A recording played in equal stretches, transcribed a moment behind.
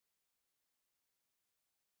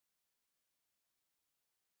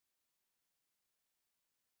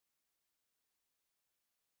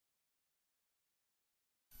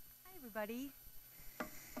Hi, everybody,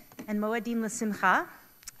 and Moadim L'Simcha.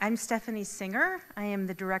 I'm Stephanie Singer. I am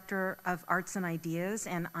the Director of Arts and Ideas,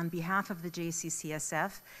 and on behalf of the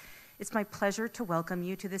JCCSF, it's my pleasure to welcome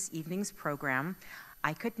you to this evening's program,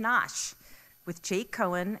 I Could Nosh, with Jake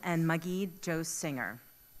Cohen and Jhos Singer.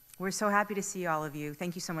 We're so happy to see all of you.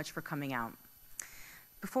 Thank you so much for coming out.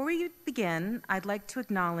 Before we begin, I'd like to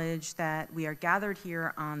acknowledge that we are gathered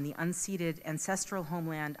here on the unceded ancestral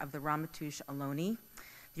homeland of the Ramaytush Ohlone,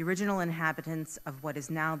 the original inhabitants of what is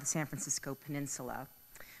now the San Francisco Peninsula.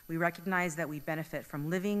 We recognize that we benefit from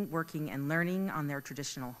living, working, and learning on their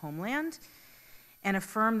traditional homeland and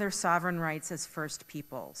affirm their sovereign rights as First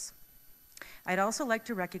Peoples. I'd also like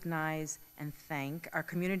to recognize and thank our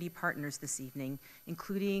community partners this evening,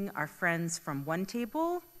 including our friends from One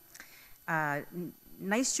Table,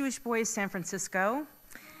 Nice Jewish Boys San Francisco,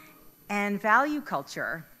 and Value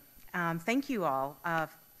Culture. Thank you all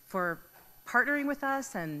for partnering with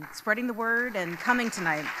us and spreading the word and coming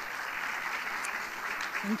tonight.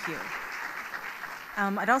 Thank you.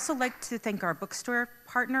 I'd also like to thank our bookstore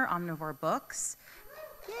partner, Omnivore Books.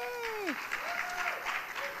 Yay!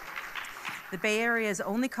 The Bay Area's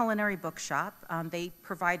only culinary bookshop. They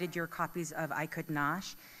provided your copies of I Could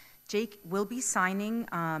Nosh. Jake will be signing,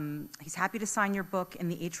 he's happy to sign your book in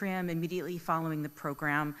the atrium immediately following the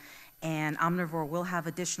program, and Omnivore will have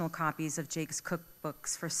additional copies of Jake's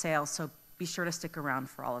cookbooks for sale, so be sure to stick around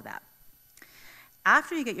for all of that.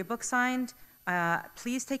 After you get your book signed,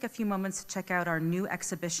 please take a few moments to check out our new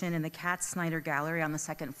exhibition in the Kat Snyder Gallery on the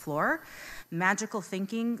second floor, Magical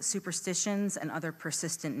Thinking, Superstitions, and Other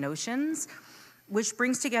Persistent Notions, which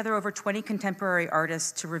brings together over 20 contemporary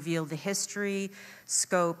artists to reveal the history,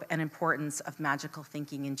 scope, and importance of magical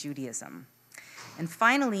thinking in Judaism. And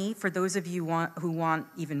finally, for those of you who want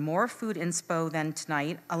even more food inspo than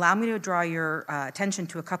tonight, allow me to draw your attention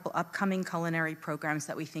to a couple upcoming culinary programs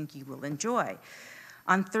that we think you will enjoy.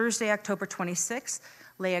 On Thursday, October 26th,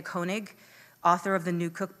 Leah Koenig, author of the new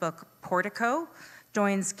cookbook Portico,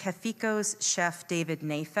 joins Kefiko's chef David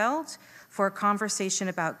Nayfeld for a conversation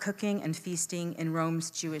about cooking and feasting in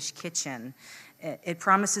Rome's Jewish kitchen. It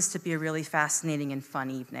promises to be a really fascinating and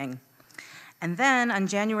fun evening. And then on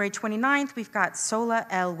January 29th, we've got Sola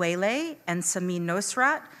El Wele and Samin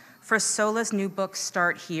Nosrat for Sola's new book,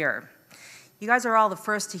 Start Here. You guys are all the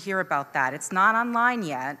first to hear about that. It's not online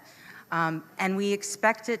yet, and we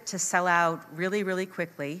expect it to sell out really, really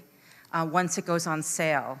quickly once it goes on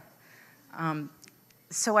sale.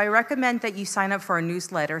 So I recommend that you sign up for our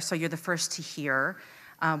newsletter so you're the first to hear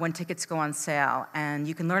when tickets go on sale. And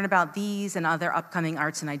you can learn about these and other upcoming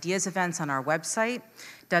arts and ideas events on our website,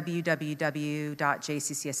 www.jccsf.org.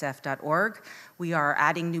 We are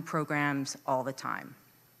adding new programs all the time.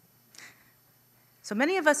 So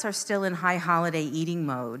many of us are still in high holiday eating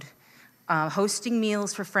mode, hosting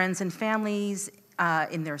meals for friends and families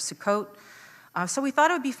in their Sukkot. So we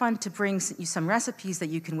thought it would be fun to bring you some recipes that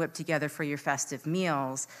you can whip together for your festive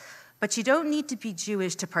meals. But you don't need to be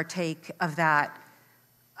Jewish to partake of that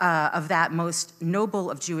most noble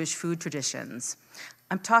of Jewish food traditions.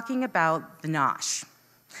 I'm talking about the Nosh,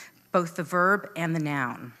 both the verb and the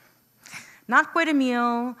noun. Not quite a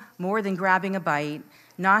meal, more than grabbing a bite.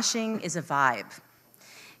 Noshing is a vibe.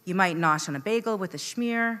 You might nosh on a bagel with a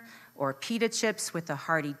schmear, or pita chips with a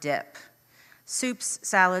hearty dip. Soups,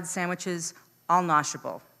 salads, sandwiches, all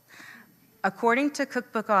noshable. According to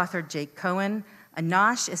cookbook author Jake Cohen, a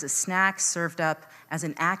nosh is a snack served up as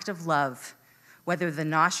an act of love, whether the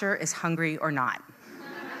nosher is hungry or not.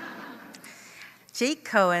 Jake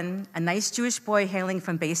Cohen, a nice Jewish boy hailing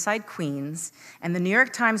from Bayside, Queens, and the New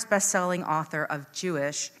York Times bestselling author of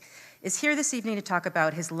Jewish, is here this evening to talk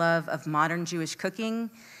about his love of modern Jewish cooking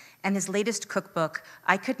and his latest cookbook,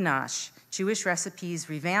 I Could Nosh, Jewish Recipes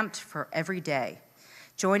Revamped for Every Day.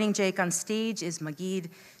 Joining Jake on stage is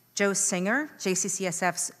Jhos Singer,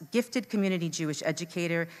 JCCSF's gifted community Jewish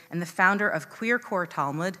educator and the founder of Queer Core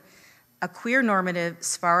Talmud, a queer normative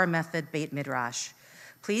Svara method Beit Midrash.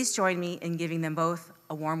 Please join me in giving them both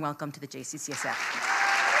a warm welcome to the JCCSF.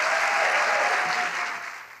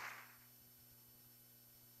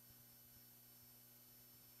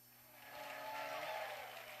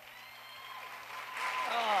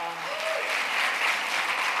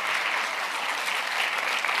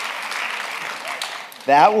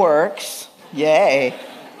 That works. Yay.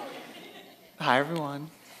 Hi, everyone.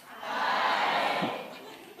 Hi.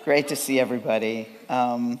 Great to see everybody.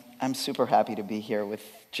 I'm super happy to be here with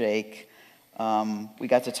Jake. We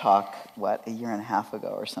got to talk, a year and a half ago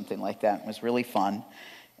or something like that. It was really fun.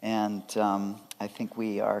 And I think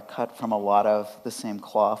we are cut from a lot of the same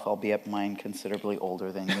cloth, albeit mine considerably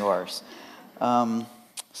older than yours.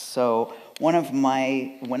 So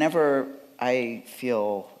whenever I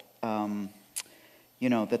feel,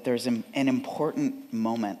 that there's an important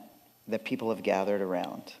moment that people have gathered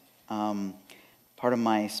around. Part of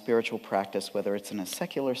my spiritual practice, whether it's in a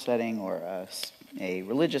secular setting or a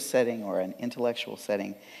religious setting or an intellectual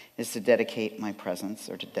setting, is to dedicate my presence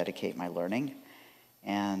or to dedicate my learning.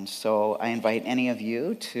 And so I invite any of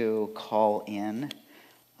you to call in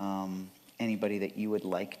anybody that you would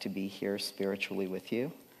like to be here spiritually with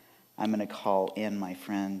you. I'm going to call in my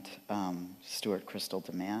friend Stuart Crystal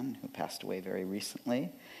DeMann, who passed away very recently.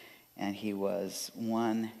 And he was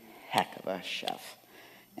one heck of a chef.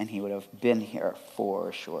 And he would have been here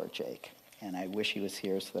for sure, Jake. And I wish he was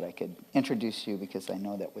here so that I could introduce you, because I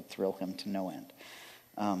know that would thrill him to no end.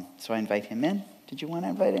 So I invite him in. Did you want to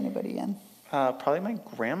invite anybody in? Probably my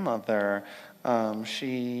grandmother.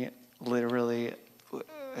 She literally,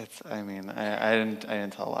 I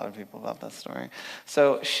didn't tell a lot of people about that story.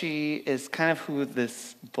 So she is kind of who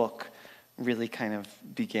this book really kind of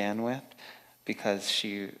began with, because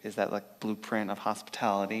she is that like blueprint of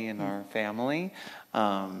hospitality in our family.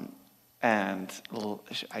 And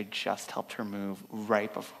I just helped her move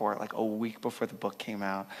right before, like a week before the book came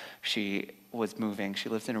out. She was moving. She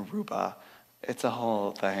lives in Aruba. It's a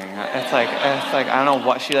whole thing. It's like I don't know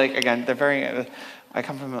what she like. Again, they're very. I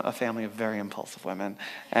come from a family of very impulsive women,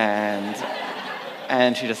 and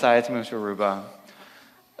she decided to move to Aruba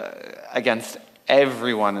against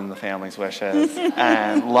everyone in the family's wishes.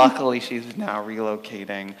 And luckily, she's now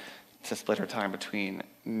relocating to split her time between.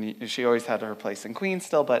 She always had her place in Queens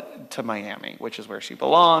still, but to Miami, which is where she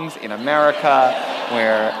belongs, in America,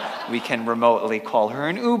 where we can remotely call her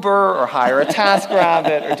an Uber or hire a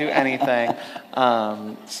TaskRabbit or do anything.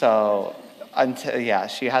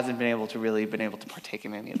 She hasn't been able to partake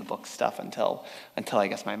in any of the book stuff until I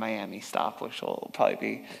guess my Miami stop, which will probably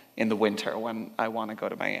be in the winter when I want to go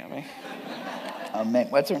to Miami.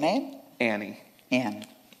 What's her name? Annie. Anne.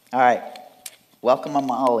 All right. Welcome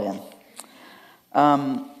them all in.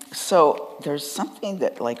 So there's something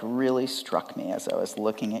that like really struck me as I was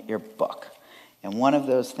looking at your book. And one of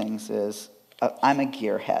those things is, I'm a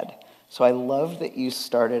gearhead. So I love that you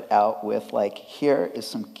started out with like, here is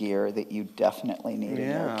some gear that you definitely need in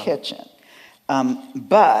your kitchen.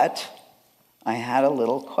 But I had a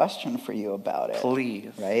little question for you about it.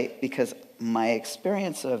 Please. Right? Because my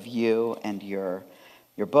experience of you and your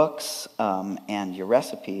books and your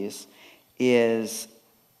recipes is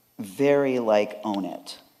very like own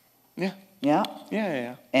it. Yeah. Yeah?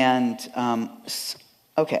 Yeah. And,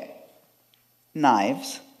 okay.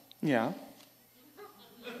 Knives. Yeah.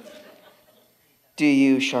 Do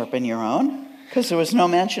you sharpen your own? Because there was no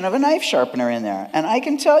mention of a knife sharpener in there. And I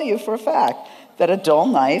can tell you for a fact that a dull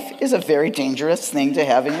knife is a very dangerous thing to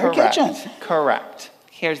have in your kitchen. Correct.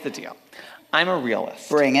 Here's the deal. I'm a realist.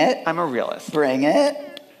 Bring it. I'm a realist. Bring it.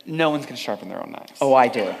 No one's going to sharpen their own knives. Oh, I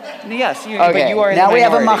do. Yes, Okay, but you are in the now we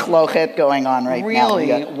have a minority. machlochet going on right now.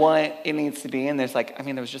 Really, what it needs to be, and there's like,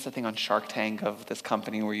 there was just a thing on Shark Tank of this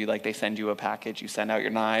company where they send you a package, you send out your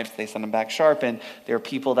knives, they send them back sharpened. There are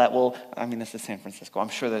people that will, this is San Francisco, I'm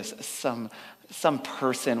sure there's some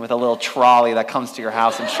person with a little trolley that comes to your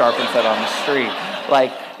house and sharpens it on the street.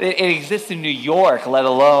 Like, it exists in New York, let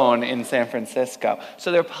alone in San Francisco.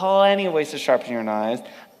 So there are plenty of ways to sharpen your knives.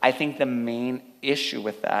 I think the main issue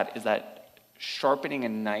with that is that sharpening a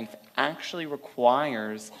knife actually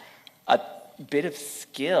requires a bit of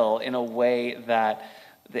skill in a way that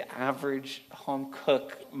the average home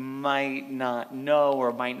cook might not know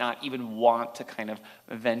or might not even want to kind of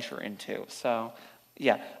venture into. So,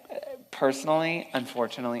 yeah, personally,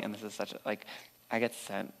 unfortunately, and this is such a, I get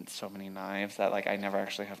sent so many knives that I never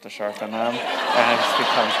actually have to sharpen them, and it just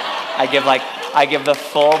becomes I give the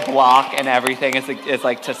full block and everything. It's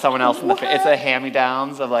like to someone else in the it's a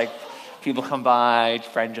hand-me-downs of people come by,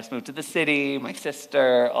 friend just moved to the city, my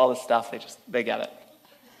sister, all this stuff. They get it.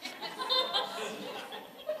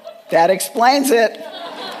 That explains it.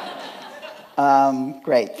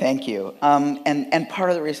 Great, thank you. And part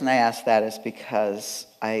of the reason I asked that is because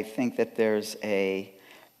I think that there's a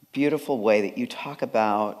beautiful way that you talk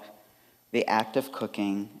about the act of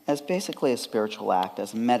cooking as basically a spiritual act,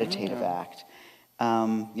 as a meditative act.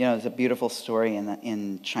 There's a beautiful story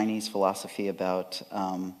in Chinese philosophy about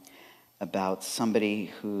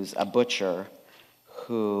somebody who's a butcher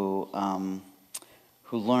who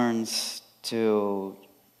learns to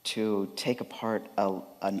take apart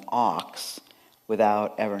an ox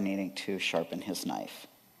without ever needing to sharpen his knife.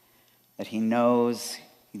 That he knows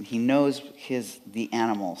the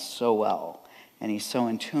animal so well, and he's so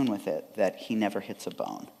in tune with it that he never hits a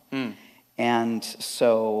bone. And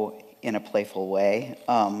so, in a playful way,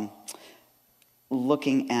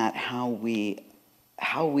 looking at how we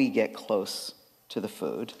get close to the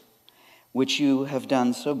food, which you have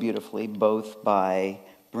done so beautifully, both by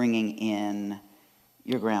bringing in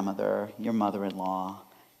your grandmother, your mother-in-law,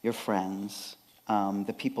 your friends,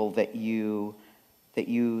 the people that you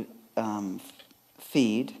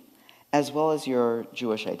feed, as well as your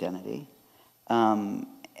Jewish identity, and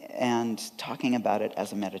talking about it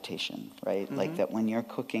as a meditation, right? Mm-hmm. Like that when you're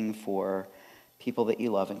cooking for people that you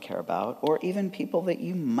love and care about, or even people that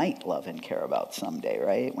you might love and care about someday,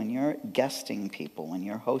 right? When you're guesting people, when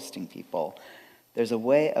you're hosting people, there's a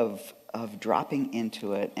way of dropping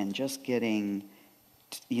into it and just getting,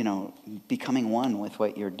 becoming one with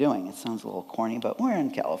what you're doing. It sounds a little corny, but we're in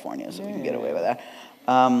California, so we can get away with that.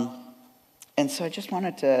 And so I just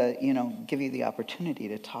wanted to, give you the opportunity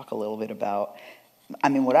to talk a little bit about,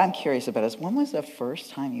 what I'm curious about is, when was the first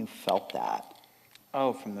time you felt that?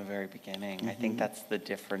 Oh, from the very beginning. Mm-hmm. I think that's the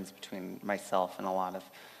difference between myself and a lot of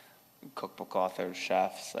cookbook authors,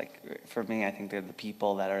 chefs. Like, for me, I think they're the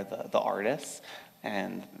people that are the artists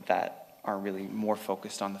and that are really more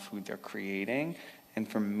focused on the food they're creating. And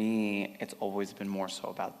for me, it's always been more so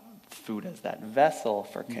about food as that vessel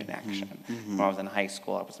for connection. Mm-hmm. When I was in high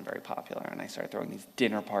school, I wasn't very popular, and I started throwing these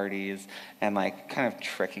dinner parties and kind of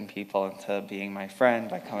tricking people into being my friend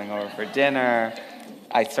by coming over for dinner.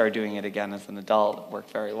 I started doing it again as an adult. It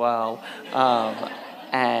worked very well.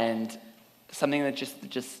 And something that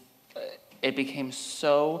just it became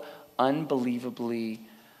so unbelievably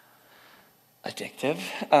addictive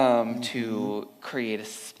to create a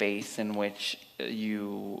space in which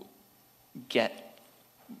you get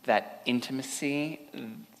that intimacy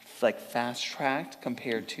fast-tracked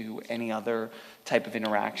compared to any other type of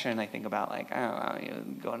interaction. I think about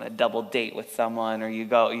you go on a double date with someone, or you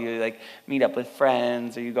meet up with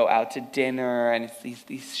friends, or you go out to dinner, and it's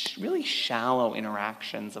these really shallow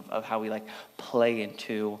interactions of how we play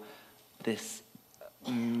into this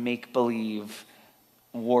make-believe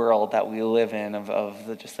world that we live in of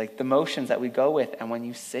the motions that we go with. And when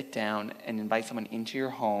you sit down and invite someone into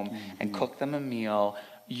your home and cook them a meal,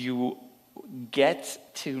 you get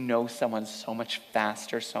to know someone so much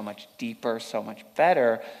faster, so much deeper, so much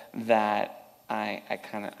better, that I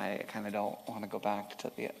kind of don't want to go back to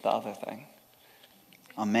the other thing.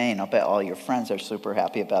 Amen. I'll bet all your friends are super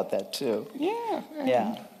happy about that too.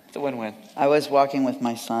 Yeah. It's a win-win. I was walking with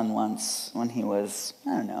my son once when he was,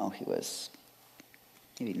 he was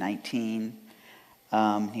maybe 19.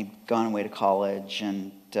 He'd gone away to college,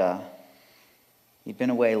 and he'd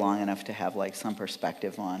been away long enough to have some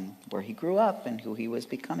perspective on where he grew up and who he was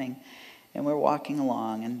becoming. And we're walking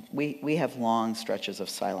along, and we have long stretches of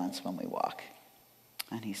silence when we walk.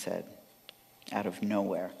 And he said, out of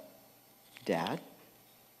nowhere, "Dad,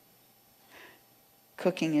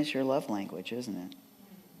 cooking is your love language, isn't it?"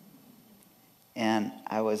 And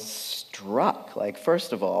I was struck.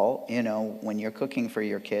 First of all, when you're cooking for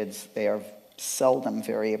your kids, they are seldom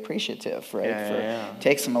very appreciative, right? It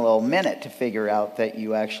takes them a little minute to figure out that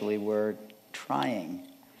you actually were trying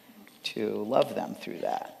to love them through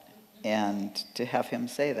that. And to have him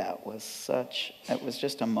say that it was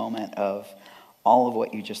just a moment of all of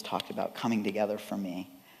what you just talked about coming together for me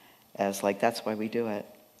as that's why we do it.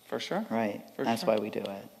 For sure. Right. That's why we do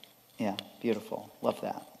it. Yeah, beautiful. Love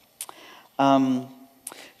that.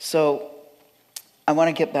 So I want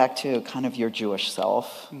to get back to kind of your Jewish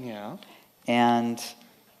self. Yeah. And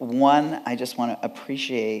one, I just want to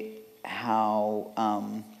appreciate how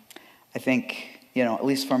I think, at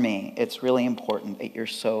least for me, it's really important that you're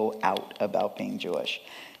so out about being Jewish.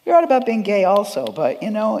 You're out about being gay also, but,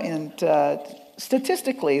 and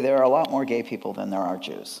statistically, there are a lot more gay people than there are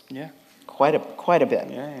Jews. Yeah. Quite a bit,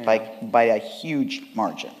 by a huge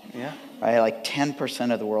margin. Yeah. Right,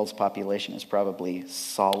 10% of the world's population is probably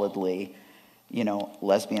solidly,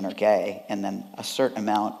 lesbian or gay, and then a certain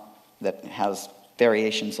amount that has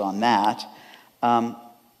variations on that.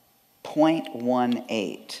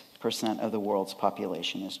 0.18% of the world's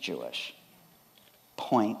population is Jewish.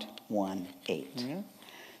 0.18. Yeah.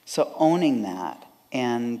 So owning that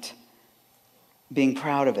and being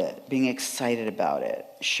proud of it, being excited about it,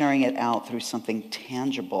 sharing it out through something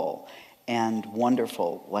tangible and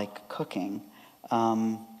wonderful like cooking,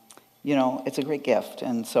 it's a great gift.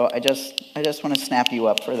 And so I just want to snap you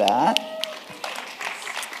up for that.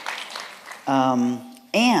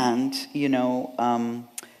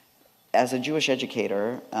 As a Jewish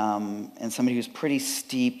educator and somebody who's pretty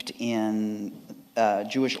steeped in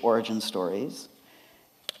Jewish origin stories,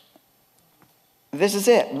 this is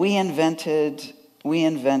it. We invented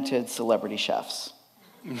celebrity chefs.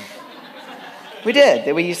 We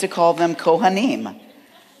did. We used to call them Kohanim.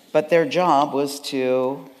 But their job was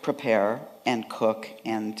to prepare and cook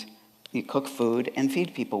and you cook food and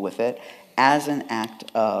feed people with it as an act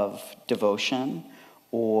of devotion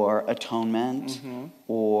or atonement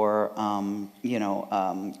or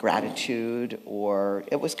gratitude, or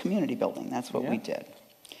it was community building. That's what we did.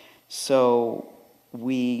 So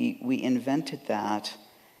we invented that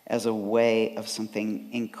as a way of something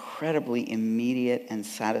incredibly immediate and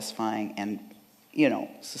satisfying and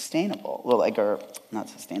sustainable. Well, or not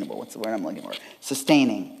sustainable. What's the word I'm looking for?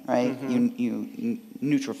 Sustaining, right? You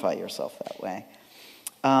nutrify yourself that way.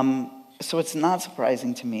 So it's not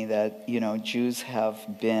surprising to me that Jews have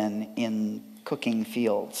been in cooking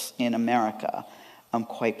fields in America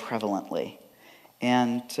quite prevalently,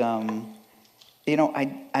 and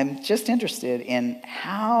I'm just interested in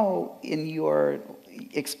how, in your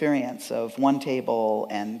experience of one table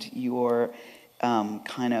and your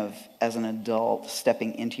kind of as an adult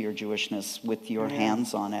stepping into your Jewishness with your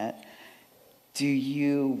hands on it, do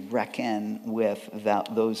you reckon with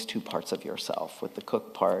those two parts of yourself, with the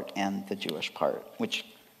cook part and the Jewish part, which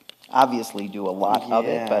obviously do a lot of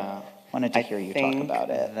it, but wanted to hear you talk about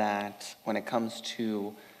it. I think that when it comes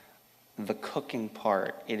to the cooking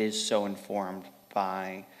part, it is so informed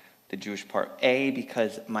by the Jewish part.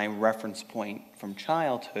 Because my reference point from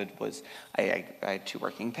childhood was I had two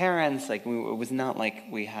working parents. It was not like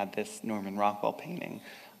we had this Norman Rockwell painting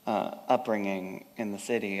upbringing in the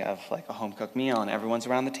city of a home cooked meal and everyone's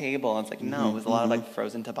around the table, and it's no, it was a lot of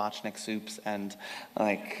frozen tabachnik soups and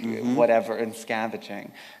whatever, and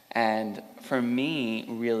scavenging. And for me,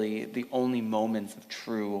 really, the only moments of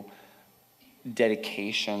true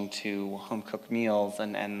dedication to home cooked meals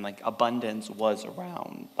and abundance was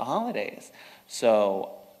around the holidays.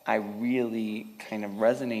 So I really kind of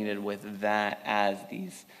resonated with that as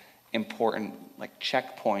these important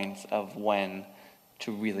checkpoints of when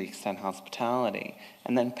to really extend hospitality.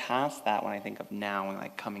 And then past that, when I think of now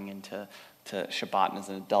and coming into Shabbat as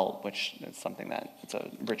an adult, which is something that it's a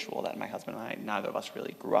ritual that my husband and I, neither of us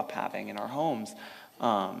really grew up having in our homes.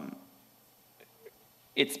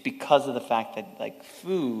 It's because of the fact that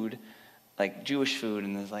food, Jewish food,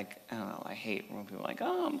 and there's I don't know, I hate when people are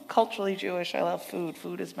oh, I'm culturally Jewish, I love food.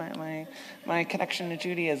 Food is my connection to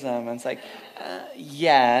Judaism. And it's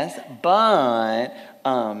yes, but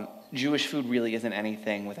Jewish food really isn't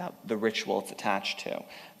anything without the ritual it's attached to.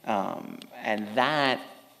 And that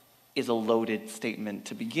is a loaded statement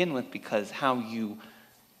to begin with, because how you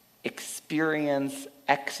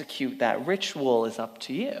execute that ritual is up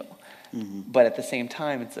to you. But at the same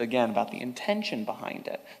time, it's again about the intention behind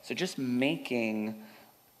it. So just making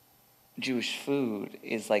Jewish food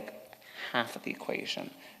is half of the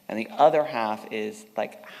equation. And the other half is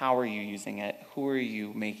how are you using it? Who are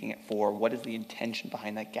you making it for? What is the intention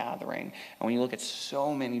behind that gathering? And when you look at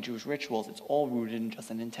so many Jewish rituals, it's all rooted in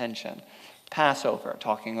just an intention. Passover,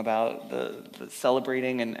 talking about the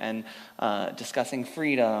celebrating and discussing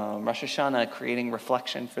freedom. Rosh Hashanah, creating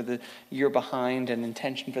reflection for the year behind and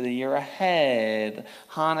intention for the year ahead.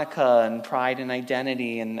 Hanukkah and pride and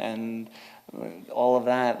identity and all of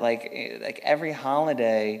that. Every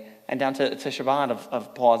holiday, and down to Shabbat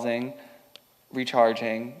of pausing,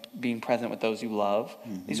 recharging, being present with those you love.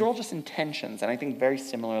 These are all just intentions. And I think very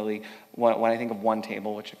similarly, when I think of One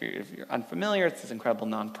Table, which if you're unfamiliar, it's this incredible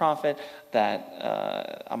nonprofit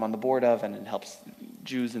that I'm on the board of, and it helps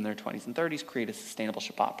Jews in their 20s and 30s create a sustainable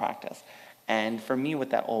Shabbat practice. And for me,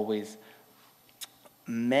 what that always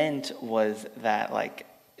meant was that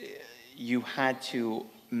you had to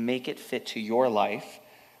make it fit to your life,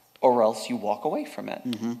 or else you walk away from it.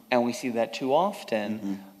 And we see that too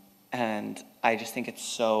often. And I just think it's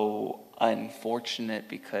so unfortunate,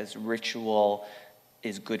 because ritual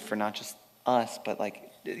is good for not just us, but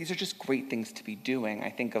these are just great things to be doing.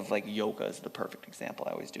 I think of yoga as the perfect example.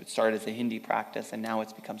 I always do. It started as a Hindi practice, and now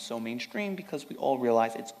it's become so mainstream because we all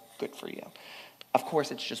realize it's good for you. Of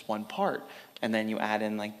course, it's just one part. And then you add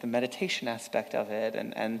in the meditation aspect of it,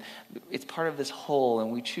 and it's part of this whole,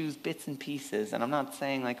 and we choose bits and pieces. And I'm not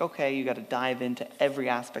saying okay, you got to dive into every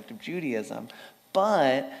aspect of Judaism,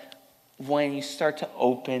 but when you start to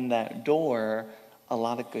open that door, a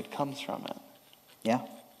lot of good comes from it.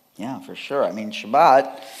 Yeah, for sure. I mean,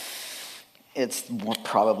 Shabbat, it's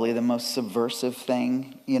probably the most subversive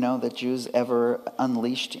thing, that Jews ever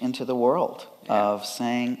unleashed into the world, of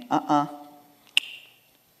saying,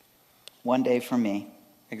 one day for me.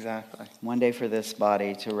 Exactly. One day for this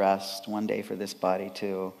body to rest. One day for this body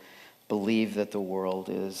to believe that the world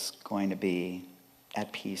is going to be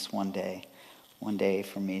at peace one day. One day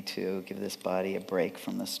for me to give this body a break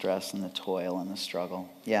from the stress and the toil and the struggle.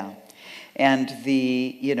 Yeah. And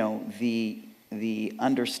the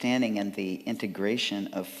understanding and the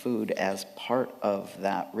integration of food as part of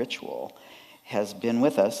that ritual has been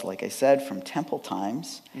with us, like I said, from temple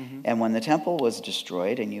times. And when the temple was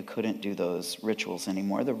destroyed and you couldn't do those rituals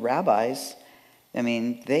anymore, the rabbis, I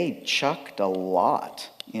mean, they chucked a lot.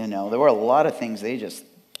 You know, there were a lot of things they just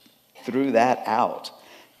threw that out.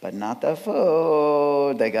 But not the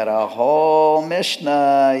food. They got a whole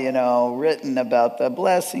Mishnah, you know, written about the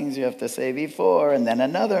blessings you have to say before, and then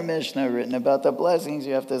another Mishnah written about the blessings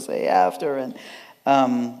you have to say after. And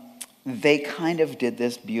they kind of did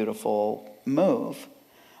this beautiful move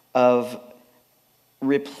of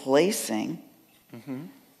replacing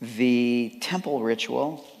the temple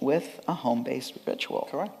ritual with a home-based ritual.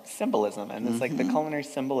 Correct. Symbolism. And it's like the culinary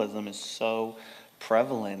symbolism is so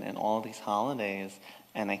prevalent in all these holidays.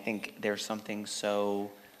 And I think there's something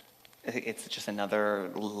so, it's just another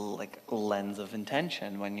like lens of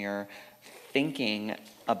intention when you're thinking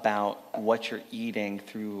about what you're eating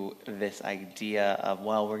through this idea of,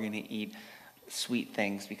 well, we're going to eat sweet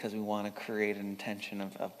things because we want to create an intention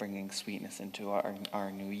of bringing sweetness into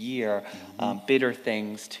our new year, bitter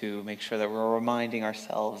things to make sure that we're reminding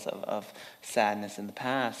ourselves of sadness in the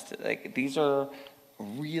past. Like, these are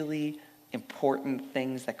really important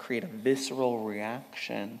things that create a visceral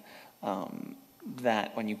reaction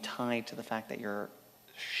that when you tie to the fact that you're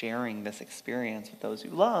sharing this experience with those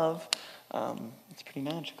you love, it's pretty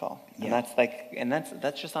magical. Yeah. And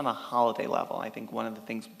that's just on a holiday level. I think one of the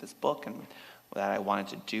things with this book and that I wanted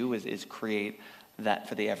to do is create that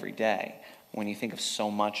for the everyday. When you think of so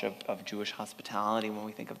much of Jewish hospitality, when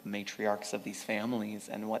we think of the matriarchs of these families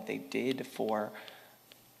and what they did for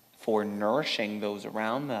nourishing those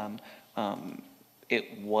around them,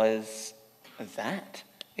 it was that.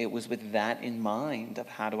 It was with that in mind of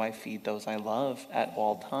how do I feed those I love at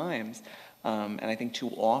all times. And I think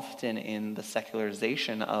too often in the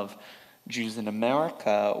secularization of Jews in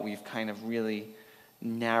America, we've kind of really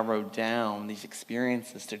narrowed down these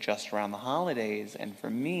experiences to just around the holidays. And for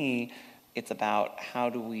me, it's about how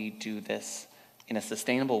do we do this in a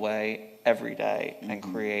sustainable way every day and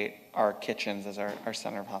create our kitchens as our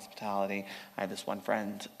center of hospitality. I have this one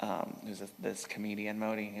friend who's this comedian,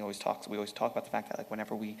 Modi, and we always talk about the fact that, like,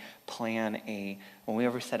 whenever we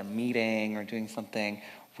set a meeting or doing something,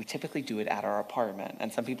 we typically do it at our apartment.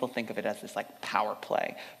 And some people think of it as this like power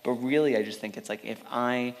play. But really, I just think it's like, if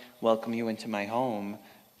I welcome you into my home,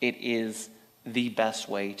 it is the best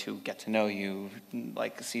way to get to know you,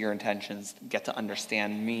 like see your intentions, get to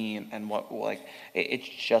understand me, and what, like, it's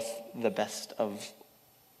just the best of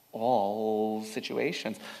all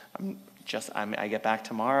situations. I get back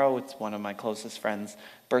tomorrow. It's one of my closest friends'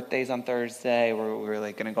 birthdays on Thursday. We're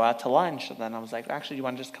like going to go out to lunch. And then I was like, actually, you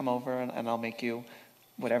want to just come over and I'll make you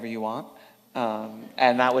whatever you want.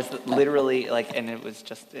 And that was literally like, and it was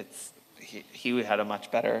just, he had a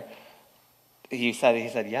much better, he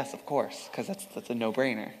said, yes, of course, because that's a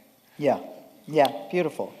no-brainer. Yeah,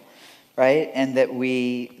 beautiful, right? And that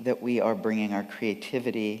we are bringing our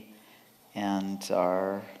creativity and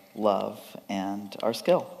our love and our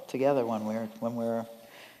skill together when we're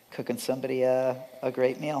cooking somebody a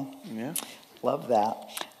great meal. Yeah, love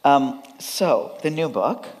that. So the new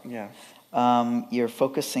book. Yeah. You're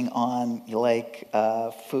focusing on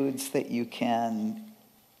foods that you can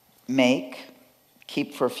make,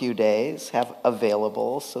 keep for a few days, have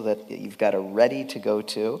available so that you've got a ready to go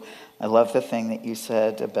to. I love the thing that you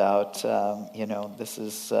said about, this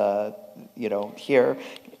is, here,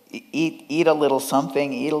 eat a little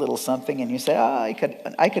something, and you say, I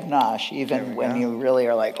could nosh, even when you really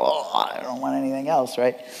are like, I don't want anything else,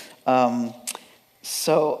 right?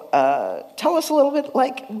 So tell us a little bit,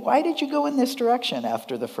 why did you go in this direction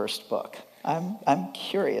after the first book? I'm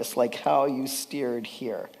curious, how you steered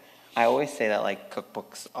here. I always say that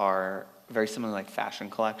cookbooks are very similar like fashion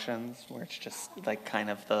collections, where it's just kind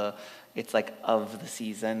of it's of the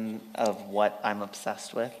season of what I'm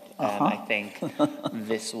obsessed with. And I think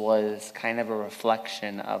this was kind of a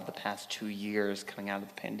reflection of the past 2 years coming out of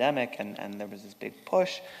the pandemic, and there was this big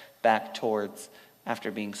push back towards, after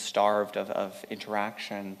being starved of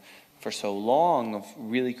interaction for so long, of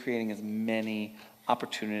really creating as many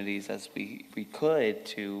opportunities as we could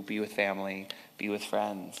to be with family, be with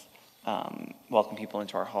friends, welcome people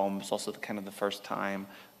into our home. It's also the first time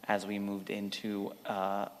as we moved into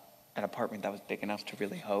an apartment that was big enough to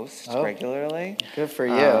really host regularly. Good for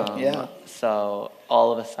you, yeah. So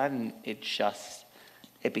all of a sudden,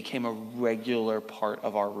 it became a regular part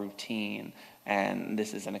of our routine. And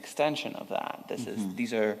this is an extension of that.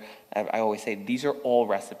 I always say, these are all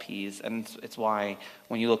recipes. And it's why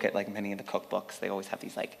when you look at many of the cookbooks, they always have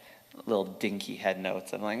these little dinky head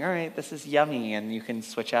notes. I'm like, all right, this is yummy. And you can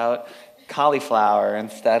switch out cauliflower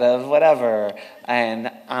instead of whatever.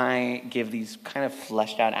 And I give these kind of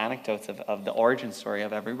fleshed out anecdotes of the origin story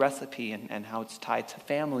of every recipe and how it's tied to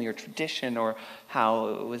family or tradition or how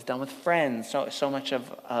it was done with friends. So much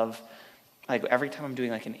of like every time I'm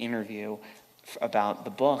doing like an interview about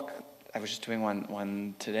the book, I was just doing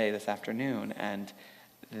one today, this afternoon, and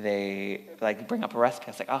they like bring up a recipe.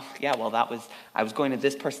 I was like, oh yeah, well I was going to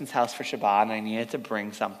this person's house for Shabbat and I needed to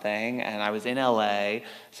bring something, and I was in LA,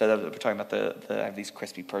 so we're talking about I have these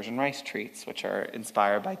crispy Persian rice treats, which are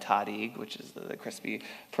inspired by tadig, which is the crispy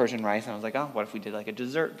Persian rice, and I was like, oh, what if we did like a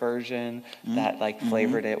dessert version that like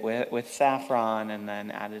flavored it with saffron and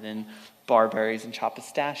then added in barberries and chopped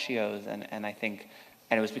pistachios, and I think.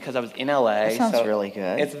 And it was because I was in LA. That sounds really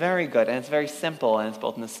good. It's very good, and it's very simple, and it's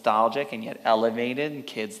both nostalgic and yet elevated, and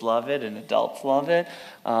kids love it, and adults love it.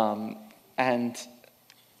 And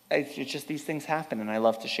it's just these things happen, and I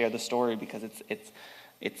love to share the story because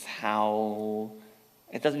it's how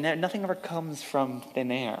it doesn't. Nothing ever comes from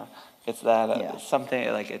thin air. It's that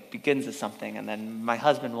something, like it begins as something, and then my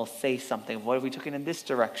husband will say something. What if we took it in this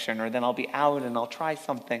direction? Or then I'll be out and I'll try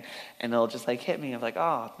something, and it'll just like hit me. I'm like,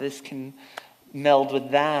 oh, this can meld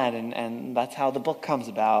with that, and that's how the book comes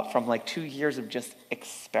about, from like 2 years of just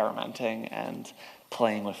experimenting and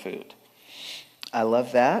playing with food. I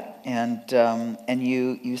love that, and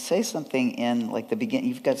you say something in like the beginning.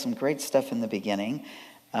 You've got some great stuff in the beginning.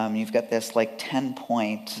 You've got this like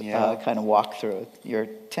 10-point kind of walkthrough, your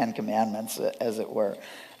 10 commandments, as it were,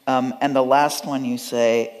 and the last one you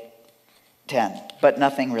say 10, but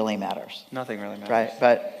nothing really matters. Nothing really matters, right?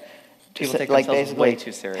 But people take like themselves way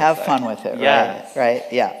too seriously. Have fun with it, yes. right?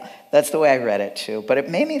 Yeah. That's the way I read it too. But it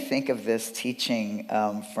made me think of this teaching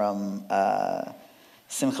from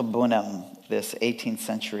Simcha Bunim, this 18th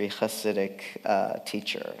century Hasidic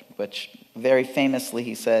teacher, which very famously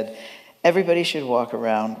he said, everybody should walk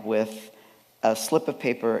around with a slip of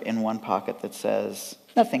paper in one pocket that says,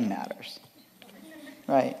 nothing matters,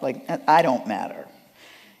 right? Like, I don't matter.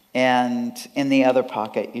 And in the other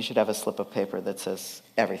pocket, you should have a slip of paper that says,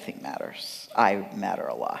 everything matters. I matter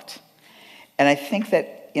a lot. And I think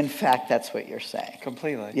that, in fact, that's what you're saying.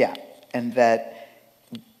 Completely. Yeah. And that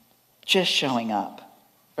just showing up,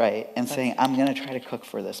 right, and saying, I'm going to try to cook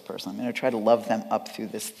for this person. I'm going to try to love them up through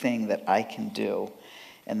this thing that I can do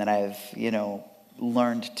and that I've,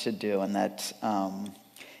 learned to do, and that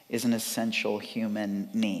is an essential human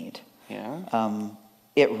need. Yeah.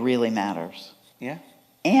 It really matters. Yeah.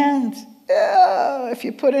 And if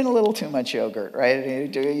you put in a little too much yogurt,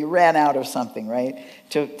 right? You ran out of something, right?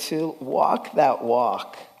 To walk that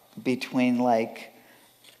walk between like,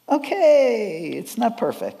 okay, it's not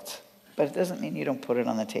perfect, but it doesn't mean you don't put it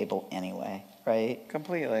on the table anyway, right?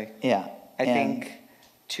 Completely. Yeah. I think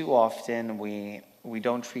too often we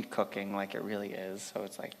don't treat cooking like it really is. So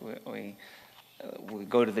it's like we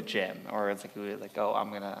go to the gym, or it's like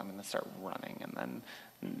I'm gonna start running, and then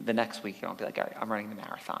the next week you don't be like, all right, I'm running the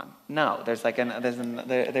marathon. No, there's like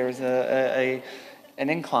there's an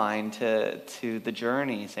incline to the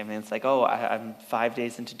journey. Same thing. It's like, I'm 5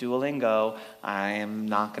 days into Duolingo, I am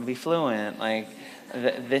not going to be fluent. Like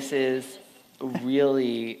this is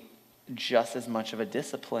really just as much of a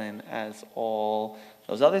discipline as all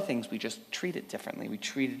those other things. We just treat it differently. We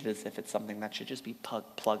treat it as if it's something that should just be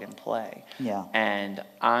plug and play. Yeah. And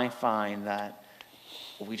I find that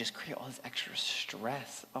we just create all this extra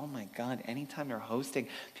stress. Oh my God, anytime they're hosting,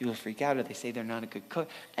 people freak out or they say they're not a good cook.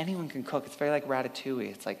 Anyone can cook. It's very like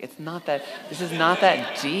Ratatouille. It's like, this is not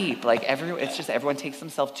that deep. Like it's just everyone takes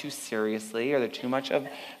themselves too seriously, or they're too much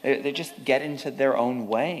they just get into their own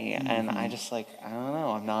way. Mm-hmm. And I just like, I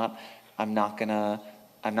don't know, I'm not gonna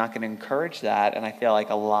encourage that. And I feel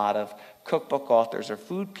like a lot of cookbook authors or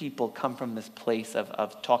food people come from this place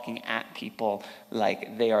of talking at people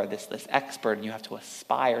like they are this expert, and you have to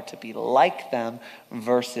aspire to be like them,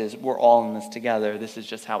 versus we're all in this together. This is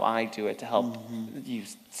just how I do it to help you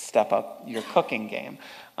step up your cooking game.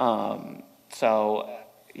 So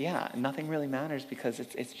yeah, nothing really matters because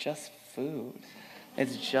it's just food.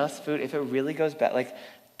 It's just food. If it really goes bad, like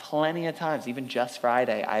plenty of times, even just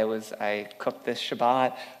Friday, I cooked this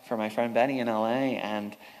Shabbat for my friend Benny in LA,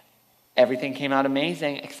 and everything came out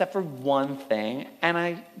amazing except for one thing, and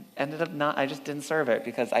I ended up I just didn't serve it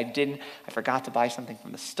because I forgot to buy something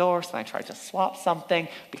from the store, so I tried to swap something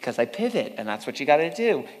because I pivot, and that's what you got to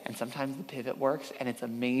do. And sometimes the pivot works, and it's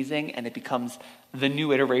amazing, and it becomes the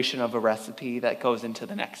new iteration of a recipe that goes into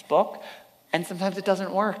the next book. And sometimes it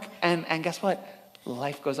doesn't work, and guess what?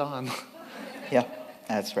 Life goes on. Yeah,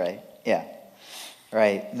 that's right. Yeah.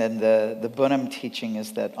 Right, and then the Bunim teaching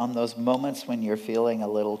is that on those moments when you're feeling a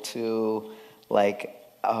little too, like,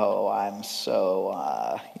 oh, I'm so,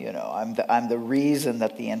 I'm the reason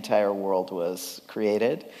that the entire world was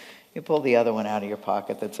created. You pull the other one out of your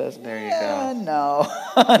pocket that says, There you go. No,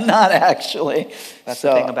 not actually. That's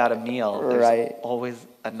the thing about a meal. There's right. always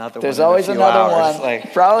another There's one. always in a few another hours. one,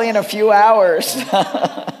 Like, probably in a few hours.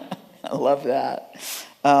 I love that.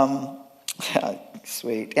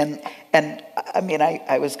 Sweet. And I mean,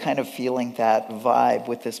 I was kind of feeling that vibe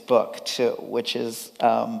with this book too, which is,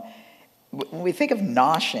 when we think of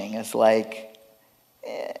noshing as like,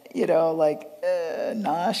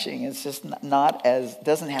 noshing is just not as,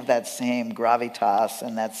 doesn't have that same gravitas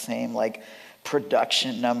and that same like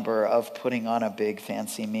production number of putting on a big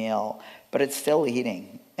fancy meal, but it's still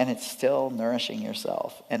eating and it's still nourishing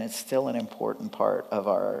yourself and it's still an important part of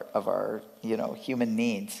our human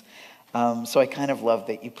needs. So I kind of love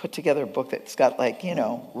that you put together a book that's got like,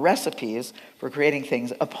 recipes for creating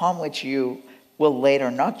things upon which you will later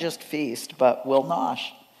not just feast, but will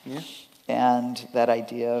nosh. yeah. And that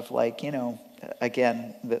idea of like,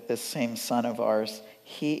 again, this same son of ours,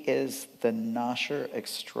 he is the nosher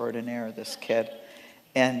extraordinaire, this kid.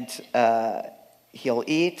 And he'll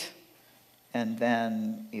eat, and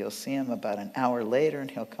then you'll see him about an hour later, and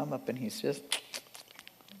he'll come up and he's just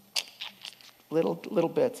little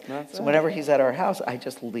bits. That's So it. whenever he's at our house, I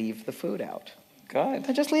just leave the food out. Good.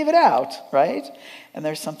 I just leave it out, right? And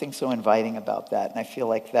there's something so inviting about that. And I feel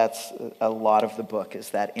like that's a lot of the book is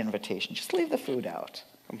that invitation. Just leave the food out.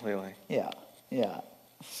 Completely. Yeah.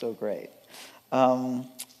 So great. All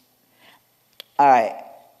right.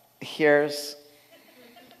 Here's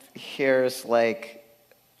like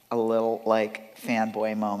a little like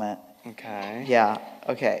fanboy moment. Okay. Yeah,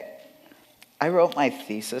 okay. I wrote my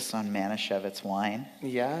thesis on Manischewitz wine.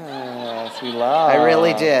 Yes, we love. I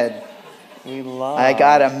really did. We love. I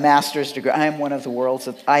got a master's degree. I am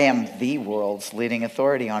the world's leading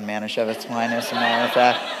authority on Manischewitz wine, as a matter of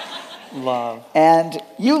fact. Love. And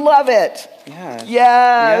you love it. Yes.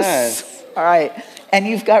 Yes. All right. And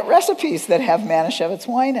you've got recipes that have Manischewitz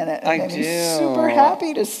wine in it. I And do. I'm super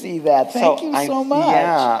happy to see that. Thank you so much.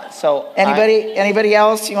 Yeah. So Anybody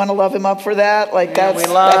else? You want to love him up for that? Like that's we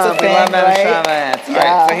love a thing, Manischewitz. right? All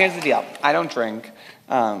right. So here's the deal. I don't drink.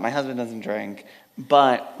 My husband doesn't drink.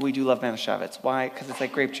 But we do love Manischewitz. Why? Because it's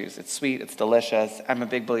like grape juice. It's sweet. It's delicious. I'm a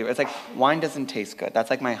big believer. It's like wine doesn't taste good. That's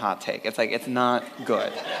like my hot take. It's like it's not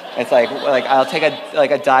good. It's like I'll take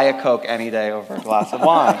a Diet Coke any day over a glass of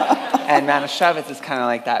wine. And Manischewitz is kind of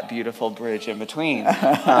like that beautiful bridge in between.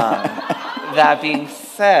 That being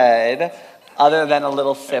said, other than a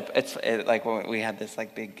little sip, like when we had this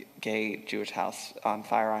like big gay Jewish house on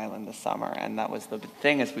Fire Island this summer, and that was the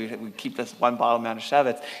thing is we keep this one bottle of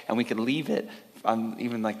Manischewitz and we could leave it on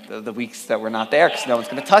even like the weeks that we're not there because no one's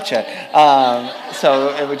going to touch it. So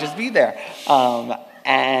it would just be there.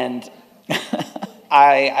 And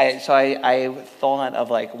I thought of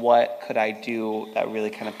like what could I do that really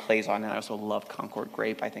kind of plays on it. I also love Concord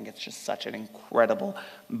grape. I think it's just such an incredible,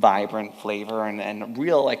 vibrant flavor and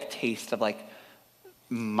real like taste of like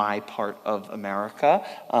my part of America.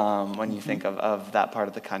 When you think of that part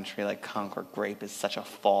of the country, like Concord grape is such a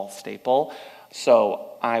fall staple.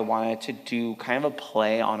 So I wanted to do kind of a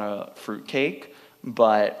play on a fruit cake,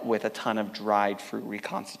 but with a ton of dried fruit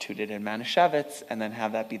reconstituted in Manischewitz, and then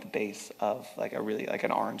have that be the base of like a really like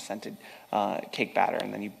an orange scented cake batter,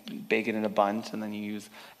 and then you bake it in a bundt, and then you use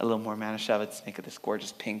a little more Manischewitz to make it this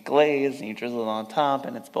gorgeous pink glaze, and you drizzle it on top,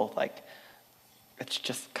 and it's both like it's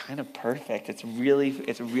just kind of perfect. It's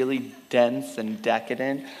really dense and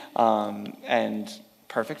decadent, and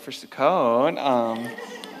perfect for Sukkot.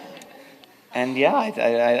 And yeah,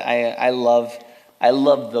 I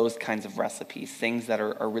love those kinds of recipes, things that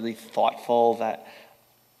are really thoughtful, that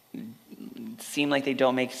seem like they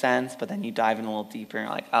don't make sense, but then you dive in a little deeper and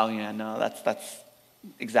you're like, oh yeah, no, that's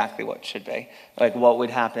exactly what it should be. Like what would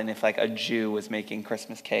happen if like a Jew was making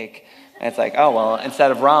Christmas cake? And it's like, oh, well,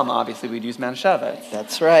 instead of rum, obviously we'd use Manischewitz.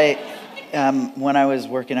 That's right. When I was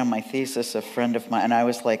working on my thesis, a friend of mine, and I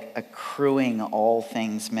was like accruing all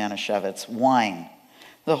things Manischewitz, wine,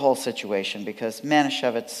 the whole situation, because the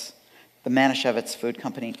Manischewitz Food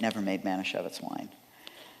Company never made Manischewitz wine.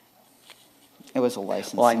 It was a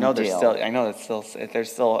licensing deal. Well, I know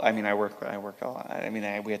there's still. I mean, I work a lot. I mean,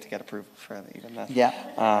 we had to get approval for even that. Yeah.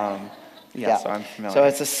 So I'm familiar. So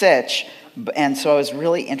it's a sitch, and so I was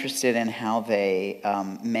really interested in how they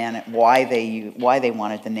why they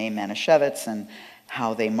wanted the name Manischewitz and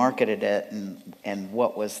how they marketed it and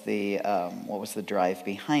what was the drive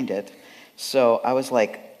behind it. So I was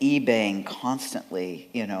like eBaying constantly,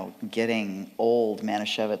 getting old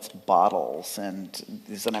Manischewitz bottles, and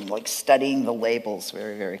I'm like studying the labels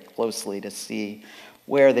very, very closely to see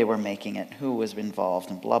where they were making it, who was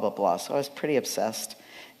involved, and blah, blah, blah. So I was pretty obsessed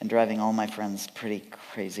and driving all my friends pretty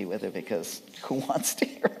crazy with it because who wants to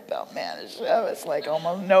hear about Manischewitz? Like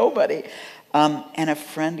almost nobody. And a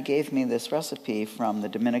friend gave me this recipe from the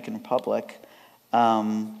Dominican Republic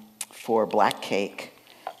for black cake,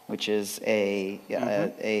 which is a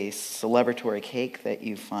celebratory cake that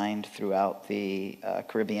you find throughout the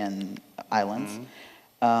Caribbean islands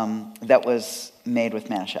that was made with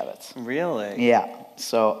Manischewitz. Really? Yeah.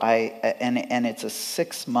 So and it's a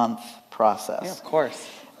 6-month process. Yeah, of course.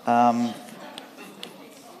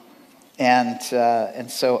 And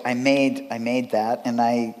so I made that, and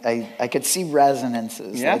I could see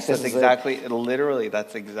resonances. Yes, like that's exactly. Literally,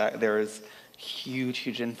 that's exact. There is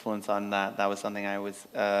huge influence on that. That was something I was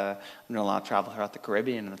I'm doing a lot of travel throughout the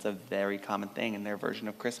Caribbean, and it's a very common thing in their version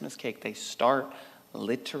of Christmas cake. They start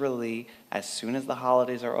literally as soon as the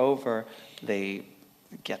holidays are over. They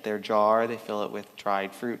get their jar, they fill it with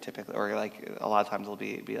dried fruit typically, or like a lot of times it'll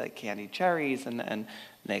be like candied cherries, and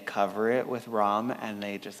they cover it with rum, and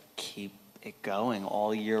they just keep it going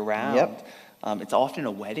all year round. Yep. It's often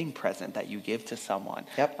a wedding present that you give to someone.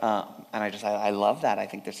 Yep. And I love that. I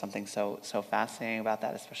think there's something so fascinating about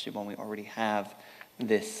that, especially when we already have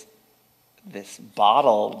this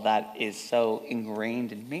bottle that is so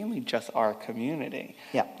ingrained in mainly just our community.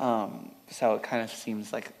 Yeah. So it kind of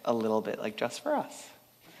seems like a little bit like just for us.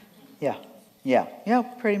 Yeah,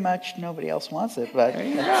 pretty much nobody else wants it, but... There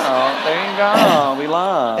you go, we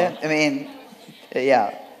love. I mean,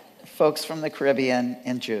 yeah, folks from the Caribbean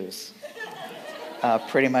and Jews,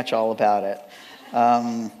 pretty much all about it.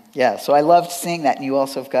 Yeah, so I loved seeing that, and you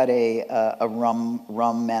also have got a rum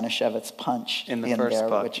Manischewitz punch in the first there,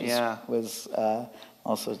 book, which yeah. was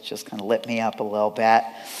also just kind of lit me up a little bit.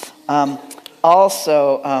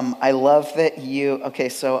 Also, I love that you... Okay,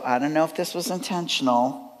 so I don't know if this was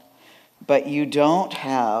intentional, but you don't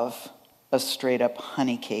have a straight-up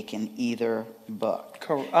honey cake in either book.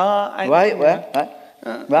 What?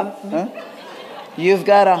 You've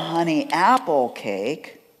got a honey apple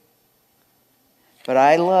cake, but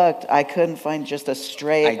I looked, I couldn't find just a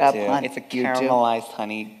straight-up honey. It's a caramelized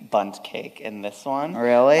honey bundt cake in this one.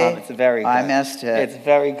 Really? It's very good. I missed it. It's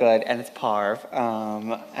very good, and it's parve.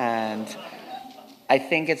 And I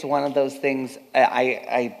think it's one of those things,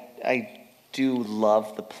 I do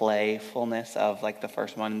love the playfulness of like the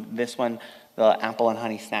first one. This one, the apple and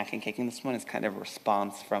honey snacking cake, and this one is kind of a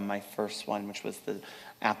response from my first one, which was the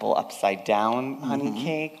apple upside down honey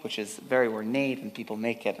cake, which is very ornate and people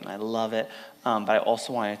make it and I love it. But I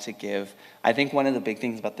also wanted to give, I think one of the big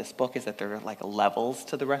things about this book is that there are like levels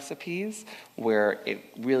to the recipes where it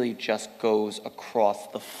really just goes across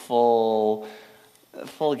the full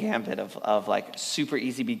gambit of like super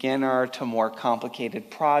easy beginner to more complicated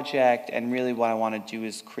project, and really what I want to do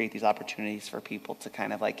is create these opportunities for people to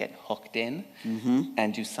kind of like get hooked in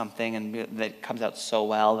and do something and that comes out so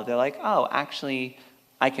well that they're like, oh, actually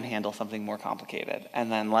I can handle something more complicated, and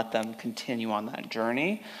then let them continue on that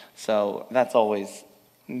journey. So that's always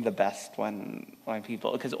the best when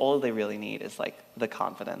people, because all they really need is like the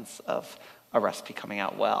confidence of a recipe coming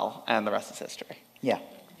out well, and the rest is history. Yeah.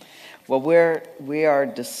 Well, we are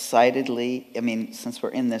decidedly, I mean, since we're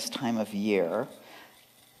in this time of year,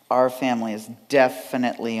 our family is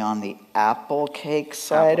definitely on the apple cake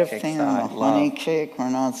side of things. The honey cake, we're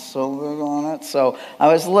not so big on it. So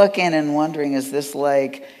I was looking and wondering, is this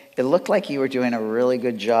like, it looked like you were doing a really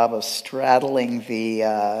good job of straddling the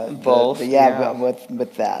both.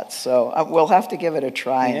 With that. So we'll have to give it a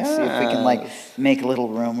try and see if we can like make a little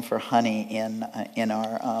room for honey in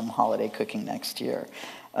our holiday cooking next year.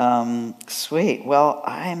 Sweet. Well,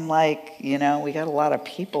 I'm like, we got a lot of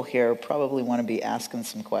people here probably want to be asking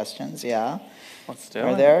some questions. Yeah. Let's do it.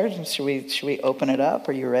 Are there? Should we open it up?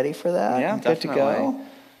 Are you ready for that? Yeah, Good definitely. to go?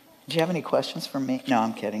 Do you have any questions for me? No,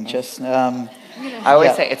 I'm kidding. Just, I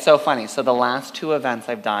always say, it's so funny. So the last 2 events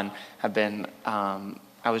I've done have been,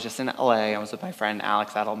 I was just in LA. I was with my friend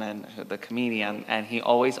Alex Edelman, the comedian, and he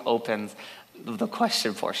always opens the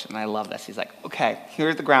question portion. And I love this. He's like, okay, here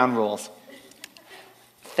are the ground rules.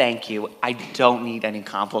 Thank you. I don't need any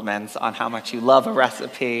compliments on how much you love a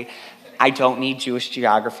recipe. I don't need Jewish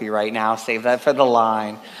geography right now. Save that for the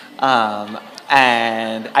line.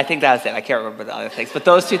 And I think that's it. I can't remember the other things. But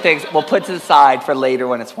those 2 things we'll put to the side for later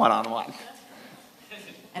when it's one-on-one.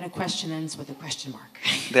 And a question ends with a question mark.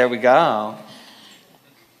 There we go.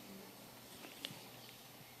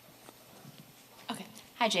 Okay.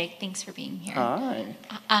 Hi, Jake. Thanks for being here.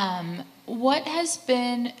 Hi. What has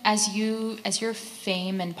been, as your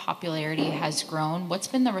fame and popularity has grown, what's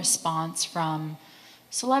been the response from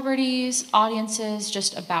celebrities, audiences,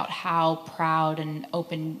 just about how proud and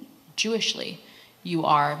open Jewishly you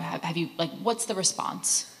are? Have you, like, what's the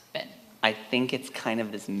response been? I think it's kind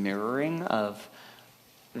of this mirroring of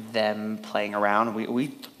them playing around.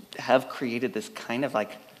 We have created this kind of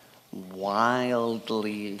like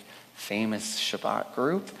wildly famous Shabbat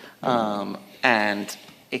group, and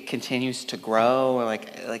it continues to grow.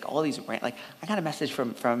 Like all these, like I got a message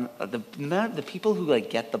from the people who like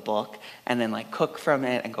get the book and then like cook from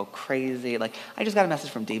it and go crazy. Like I just got a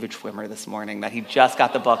message from David Schwimmer this morning that he just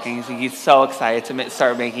got the book and he's so excited to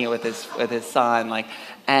start making it with his son. Like,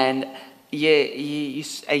 and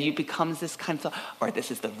you becomes this kind of, or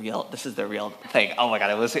this is the real thing. Oh my God,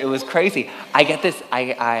 it was crazy. I get this.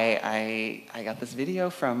 I got this video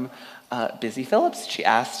from Busy Phillips. She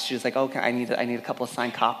was like, "Oh, I need a couple of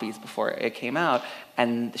signed copies before it came out,"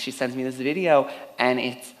 and she sends me this video, and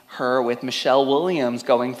it's her with Michelle Williams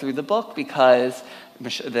going through the book because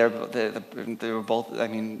they were both. I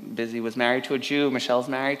mean, Busy was married to a Jew, Michelle's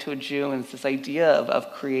married to a Jew, and it's this idea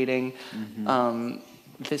of creating.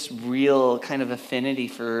 This real kind of affinity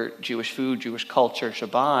for Jewish food, Jewish culture,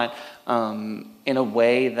 Shabbat, in a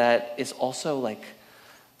way that is also like,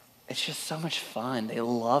 it's just so much fun. They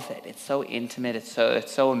love it. It's so intimate. It's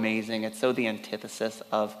so amazing. It's so the antithesis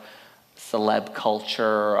of celeb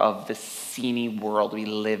culture, of this sceney world we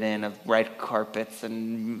live in, of red carpets,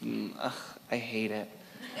 and I hate it.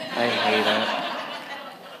 I hate it.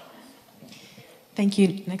 Thank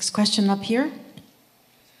you. Next question up here.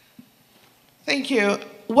 Thank you.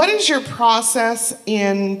 What is your process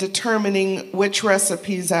in determining which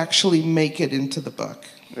recipes actually make it into the book?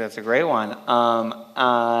 That's a great one.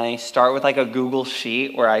 I start with like a Google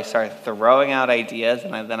sheet where I start throwing out ideas,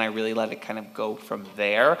 and then I really let it kind of go from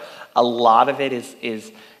there. A lot of it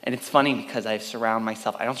is, and it's funny because I don't surround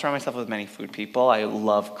myself with many food people. I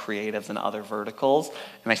love creatives and other verticals,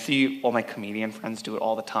 and I see all my comedian friends do it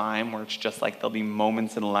all the time, where it's just like there'll be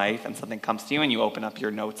moments in life and something comes to you, and you open up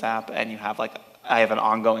your notes app, and you have like, I have an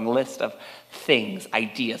ongoing list of things,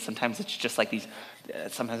 ideas. Sometimes it's just like these.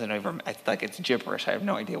 Sometimes it's like it's gibberish. I have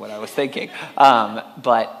no idea what I was thinking.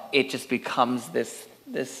 But it just becomes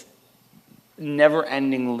this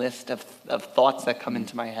never-ending list of thoughts that come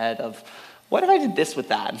into my head of, what if I did this with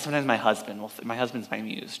that? And sometimes my husband's my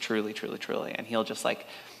muse, truly, truly, truly. And he'll just like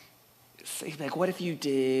say, like, what if you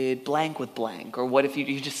did blank with blank? Or what if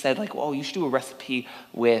you just said, like, well, you should do a recipe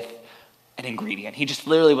with an ingredient. He just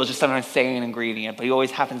literally will just sometimes say an ingredient, but he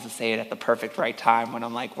always happens to say it at the perfect right time when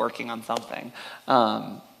I'm like working on something.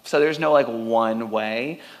 So there's no like one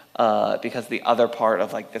way, because the other part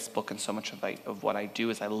of like this book and so much of what I do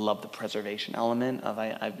is I love the preservation element of,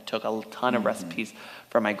 I took a ton of recipes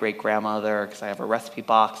from my great grandmother, because I have a recipe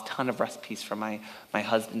box, ton of recipes from my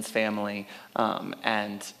husband's family,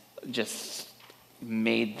 and just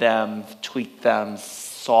made them, tweaked them,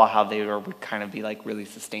 saw how they would kind of be like really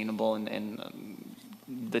sustainable in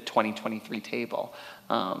the 2023 table.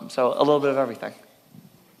 So a little bit of everything.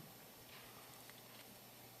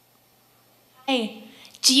 Hi.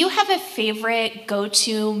 Do you have a favorite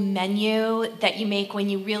go-to menu that you make when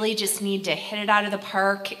you really just need to hit it out of the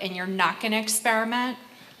park and you're not going to experiment?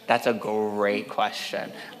 That's a great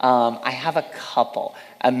question. I have a couple.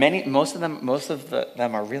 Most of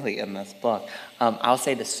them are really in this book. I'll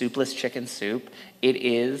say the soupless chicken soup. It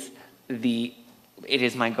is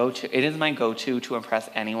my go-to. It is my go-to to impress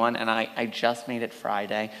anyone, and I just made it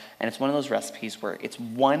Friday, and it's one of those recipes where it's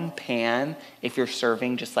one pan if you're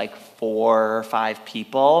serving just like 4 or 5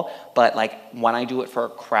 people, but like when I do it for a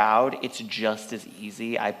crowd, it's just as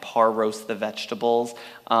easy. I par roast the vegetables,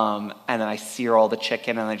 and then I sear all the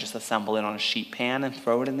chicken, and I just assemble it on a sheet pan and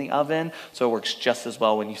throw it in the oven, so it works just as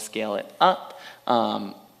well when you scale it up.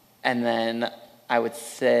 And then I would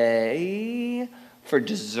say for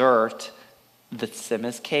dessert, the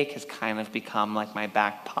Simmes cake has kind of become like my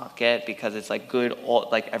back pocket, because it's like good,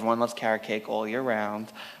 like everyone loves carrot cake all year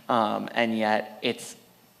round, and yet it's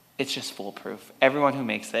just foolproof. Everyone who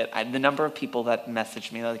makes it, the number of people that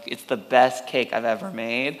message me, like, it's the best cake I've ever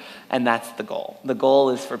made, and that's the goal. The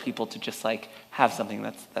goal is for people to just like have something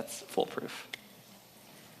that's foolproof.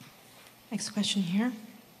 Next question here.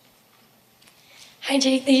 Hi,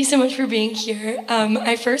 Jake. Thank you so much for being here.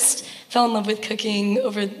 I first fell in love with cooking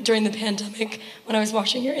during the pandemic when I was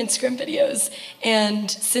watching your Instagram videos.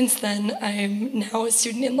 And since then, I'm now a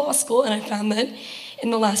student in law school, and I found that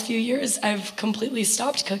in the last few years, I've completely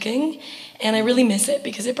stopped cooking, and I really miss it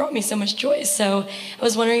because it brought me so much joy. So I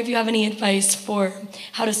was wondering if you have any advice for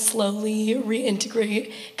how to slowly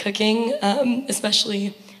reintegrate cooking,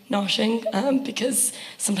 especially noshing, because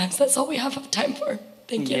sometimes that's all we have time for.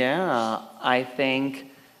 Thank you. Yeah, I think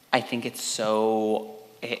it's so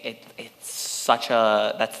it's such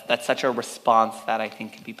a that's such a response that I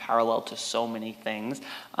think can be parallel to so many things.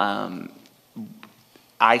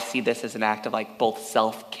 I see this as an act of like both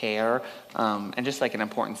self-care and just like an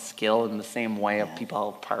important skill in the same way of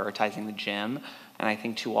people prioritizing the gym. And I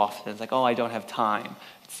think too often it's like, oh, I don't have time.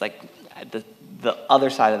 It's like the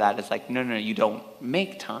other side of that is like, no, you don't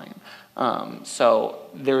make time. So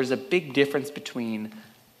there's a big difference between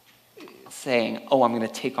saying, oh, I'm going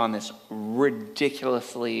to take on this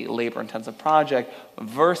ridiculously labor-intensive project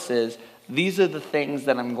versus these are the things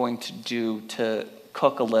that I'm going to do to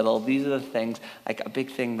cook a little. These are the things, like a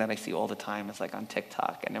big thing that I see all the time is like on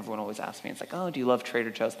TikTok, and everyone always asks me, it's like, oh, do you love Trader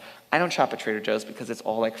Joe's? I don't shop at Trader Joe's because it's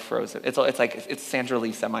all like frozen. It's like, it's Sandra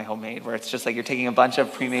Lee semi-homemade, where it's just like you're taking a bunch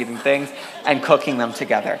of pre-made things and cooking them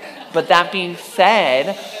together. But that being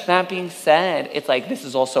said, it's like this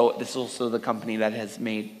is also the company that has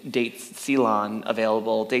made Ceylon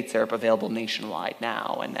available, date syrup available nationwide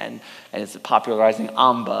now, and is popularizing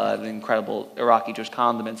Amba, the incredible Iraqi Jewish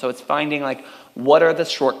condiment. So it's finding like, what are the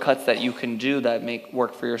shortcuts that you can do that make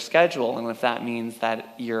work for your schedule? And if that means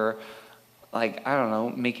that you're like, I don't know,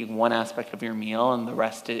 making one aspect of your meal and the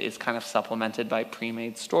rest is kind of supplemented by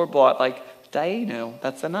pre-made store-bought, like Dainu,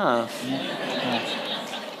 that's enough.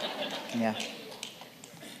 Yeah.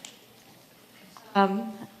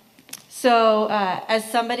 So as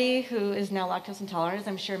somebody who is now lactose intolerant, as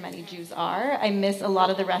I'm sure many Jews are, I miss a lot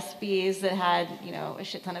of the recipes that had, a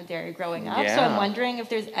shit ton of dairy growing up. Yeah. So I'm wondering if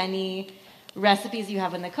there's any recipes you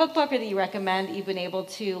have in the cookbook or that you recommend that you've been able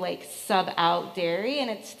to like sub out dairy and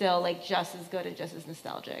it's still like just as good and just as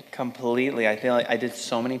nostalgic. Completely. I feel like I did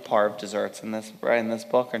so many parve desserts in this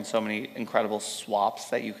book, and so many incredible swaps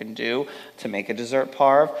that you can do to make a dessert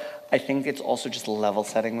parve. I think it's also just level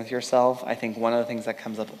setting with yourself. I think one of the things that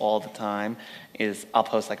comes up all the time is I'll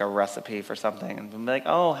post like a recipe for something and I'll be like,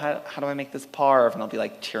 oh, how do I make this parve? And I'll be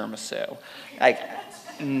like, tiramisu. Like,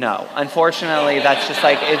 no, unfortunately, that's just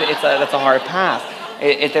like that's a hard pass.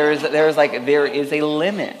 There is a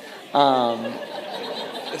limit.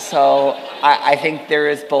 So I think there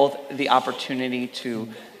is both the opportunity to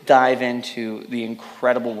dive into the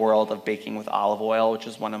incredible world of baking with olive oil, which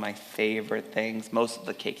is one of my favorite things. Most of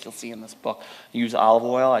the cakes you'll see in this book use olive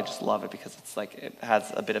oil. I just love it because it's like it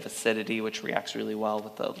has a bit of acidity, which reacts really well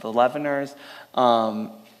with the leaveners.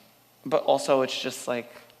 But also, it's just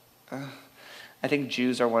like. I think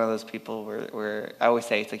Jews are one of those people where I always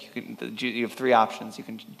say it's like you have three options. You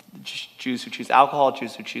can Jews who choose alcohol,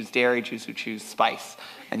 Jews who choose dairy, Jews who choose spice,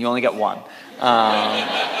 and you only get one.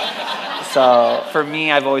 So for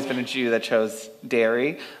me, I've always been a Jew that chose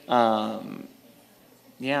dairy. I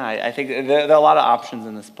think there are a lot of options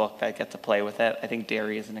in this book that get to play with it. I think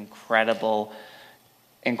dairy is an incredible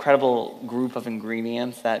group of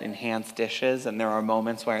ingredients that enhance dishes, and there are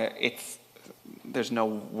moments where there's no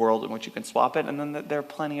world in which you can swap it, and then there are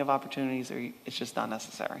plenty of opportunities where it's just not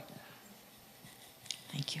necessary.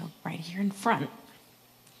 Thank you. Right here in front.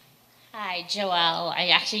 Hi, Joelle. I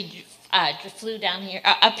actually flew down here,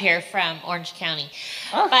 up here from Orange County.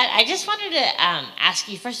 Oh. But I just wanted to ask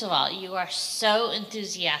you, first of all, you are so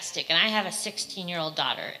enthusiastic, and I have a 16-year-old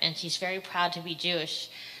daughter, and she's very proud to be Jewish,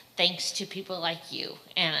 thanks to people like you,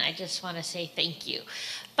 and I just want to say thank you.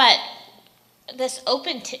 But this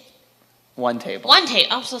One table.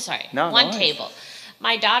 I'm so sorry. No, One table.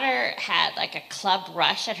 My daughter had like a club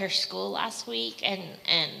rush at her school last week, and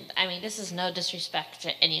I mean, this is no disrespect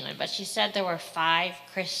to anyone, but she said there were 5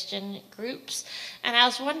 Christian groups, and I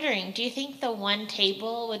was wondering, do you think the one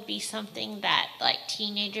table would be something that like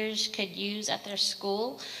teenagers could use at their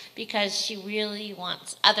school, because she really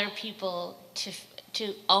wants other people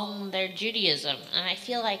to own their Judaism, and I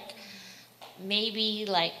feel like maybe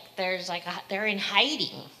like there's like they're in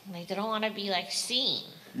hiding, like they don't want to be like seen.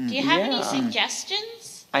 Do you have any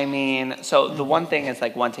suggestions? I mean, so the one thing is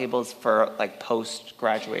like one table is for like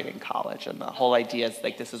post-graduating college, and the whole idea is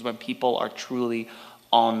like this is when people are truly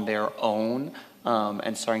on their own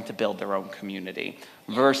and starting to build their own community.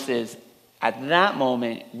 Versus at that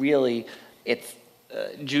moment, really, it's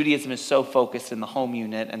Judaism is so focused in the home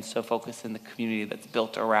unit and so focused in the community that's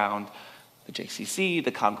built around the JCC,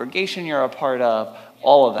 the congregation you're a part of,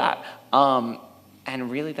 all of that.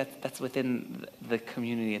 And really that's within the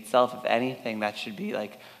community itself. If anything, that should be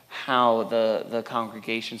like how the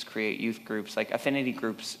congregations create youth groups. Like affinity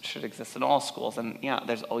groups should exist in all schools. And yeah,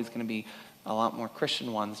 there's always going to be a lot more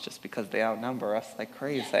Christian ones just because they outnumber us like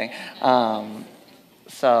crazy.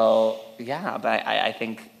 So yeah, but I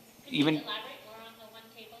think even...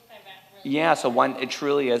 Yeah, so it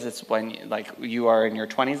truly is. It's when like you are in your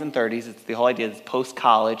 20s and 30s. It's the whole idea is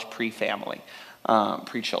post-college, pre-family,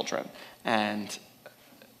 pre-children, and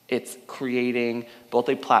It's creating both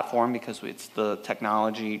a platform, because it's the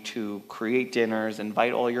technology to create dinners,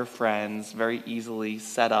 invite all your friends, very easily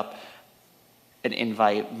set up an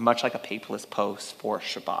invite, much like a paperless post for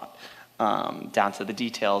Shabbat, down to the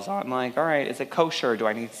details on like, all right, is it kosher? Do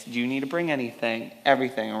you need to bring anything?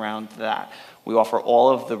 Everything around that. We offer all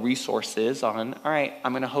of the resources on, all right,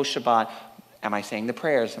 I'm going to host Shabbat. Am I saying the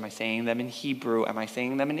prayers? Am I saying them in Hebrew? Am I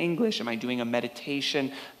saying them in English? Am I doing a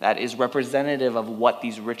meditation that is representative of what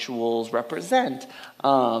these rituals represent?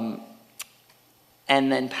 And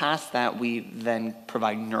then past that, we then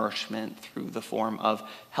provide nourishment through the form of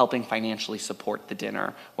helping financially support the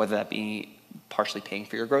dinner, whether that be partially paying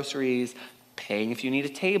for your groceries, paying if you need a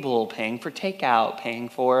table, paying for takeout, paying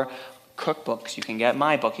for cookbooks. You can get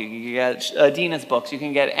my book, you can get Dina's books, you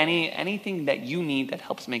can get anything that you need that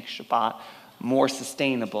helps make Shabbat more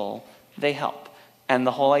sustainable. They help. And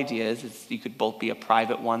the whole idea is you could both be a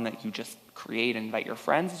private one that you just create and invite your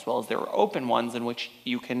friends, as well as there are open ones in which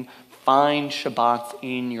you can find Shabbats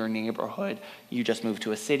in your neighborhood. You just moved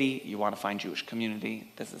to a city, you want to find Jewish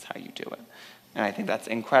community, this is how you do it. And I think that's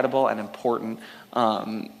incredible and important.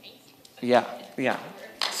 Yeah.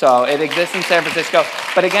 So it exists in San Francisco.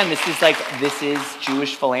 But again, this is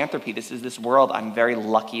Jewish philanthropy. This is this world. I'm very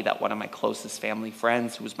lucky that one of my closest family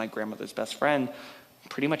friends, who was my grandmother's best friend,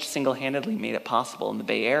 pretty much single-handedly made it possible in the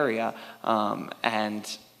Bay Area.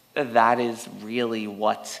 And that is really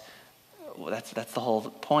that's the whole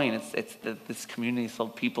point. It's this community full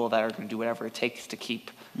of people that are going to do whatever it takes to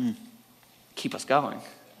keep us going.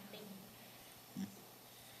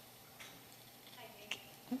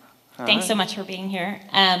 Thanks so much for being here.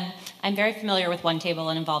 I'm very familiar with One Table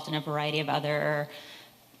and involved in a variety of other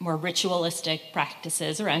more ritualistic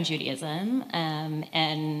practices around Judaism,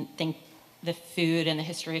 and think the food and the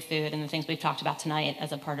history of food and the things we've talked about tonight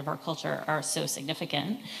as a part of our culture are so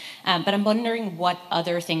significant. But I'm wondering what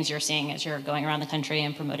other things you're seeing as you're going around the country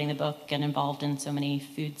and promoting the book and involved in so many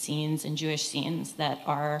food scenes and Jewish scenes that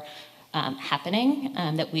are happening,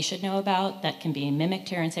 that we should know about, that can be mimicked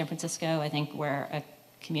here in San Francisco. I think we're a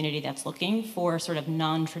community that's looking for sort of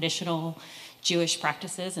non-traditional Jewish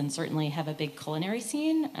practices and certainly have a big culinary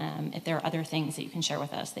scene. If there are other things that you can share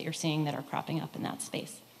with us that you're seeing that are cropping up in that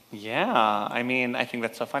space. Yeah, I mean, I think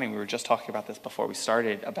that's so funny. We were just talking about this before we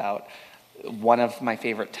started, about one of my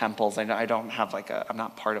favorite temples. I don't have I'm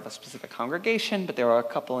not part of a specific congregation, but there are a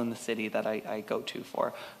couple in the city that I go to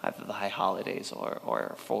for either the high holidays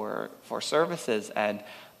or for services. And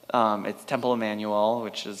it's Temple Emmanuel,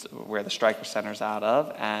 which is where the Stryker Center's out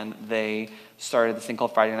of, and they started this thing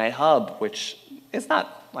called Friday Night Hub, which is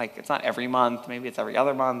it's not every month, maybe it's every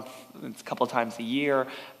other month, it's a couple of times a year,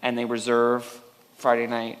 and they reserve Friday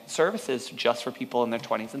night services just for people in their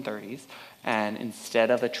 20s and 30s. And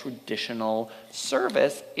instead of a traditional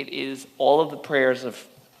service, it is all of the prayers of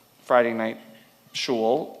Friday night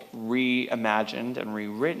shul reimagined and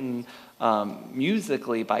rewritten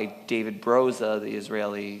musically by David Broza, the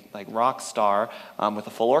Israeli rock star, with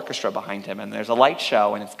a full orchestra behind him. And there's a light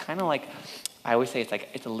show, and it's kind of like, I always say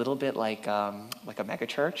it's a little bit like a mega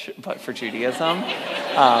church, but for Judaism.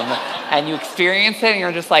 And you experience it, and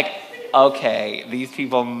you're just like, okay, these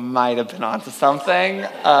people might have been onto something,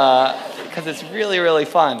 because it's really, really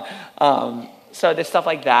fun. So there's stuff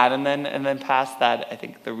like that, and then past that, I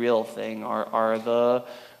think the real thing are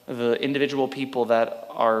the individual people that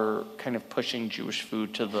are kind of pushing Jewish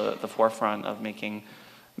food to the forefront of making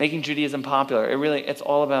Judaism popular. It's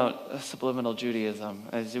all about subliminal Judaism.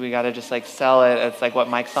 We got to just sell it. It's like what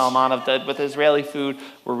Mike Solomonov did with Israeli food.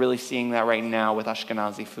 We're really seeing that right now with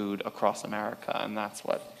Ashkenazi food across America, and that's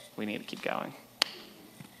what we need to keep going.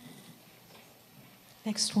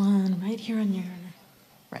 Next one, right here on your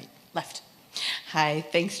left. Hi,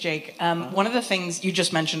 thanks, Jake. One of the things, you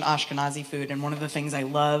just mentioned Ashkenazi food, and one of the things I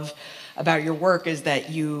love about your work is that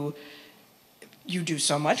you do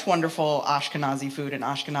so much wonderful Ashkenazi food and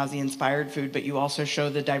Ashkenazi-inspired food, but you also show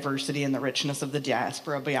the diversity and the richness of the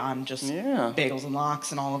diaspora beyond just bagels and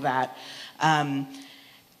lox and all of that.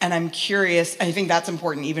 And I'm curious, I think that's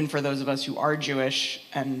important even for those of us who are Jewish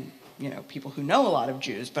and people who know a lot of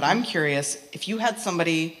Jews, but I'm curious, if you had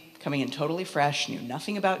somebody coming in totally fresh, knew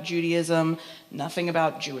nothing about Judaism, nothing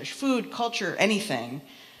about Jewish food, culture, anything,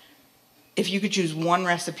 if you could choose one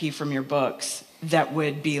recipe from your books that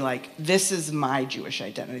would be this is my Jewish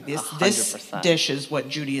identity, this dish is what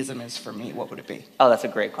Judaism is for me, what would it be? Oh, that's a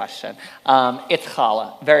great question. It's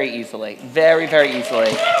challah, very easily, very, very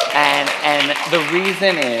easily. And the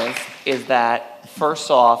reason is that, first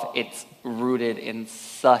off, it's rooted in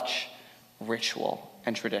such ritual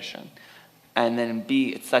and tradition. And then B,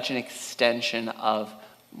 it's such an extension of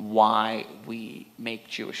why we make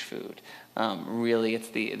Jewish food. Really, it's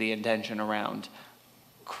the intention around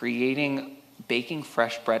baking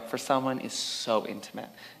fresh bread for someone is so intimate.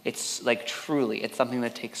 It's like truly, it's something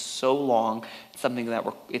that takes so long. It's something that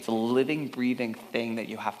it's a living, breathing thing that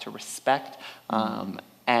you have to respect.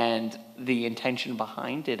 And the intention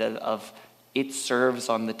behind it of it serves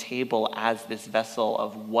on the table as this vessel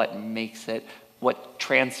of what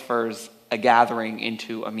transfers a gathering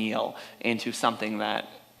into a meal, into something that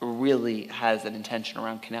really has an intention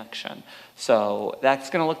around connection. So that's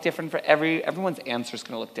going to look different for everyone's answer is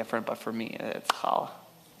going to look different, but for me, it's challah.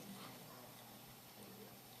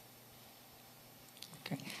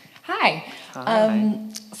 Hi.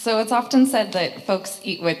 So it's often said that folks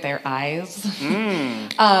eat with their eyes.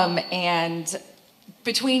 And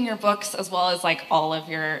between your books as well as like all of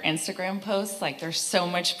your Instagram posts, like there's so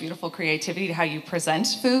much beautiful creativity to how you present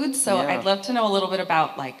food. So I'd love to know a little bit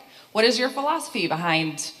about like, what is your philosophy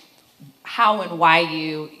behind how and why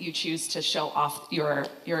you choose to show off your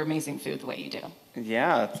amazing food the way you do?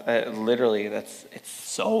 Yeah, literally, it's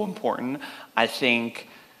so important. I think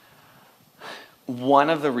one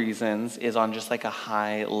of the reasons is on just like a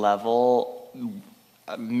high level,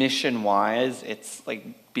 mission-wise, it's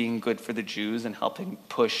like being good for the Jews and helping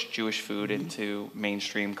push Jewish food into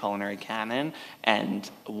mainstream culinary canon. And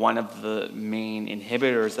one of the main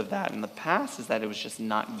inhibitors of that in the past is that it was just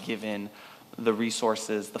not given the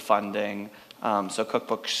resources, the funding. So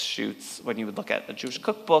cookbook shoots, when you would look at a Jewish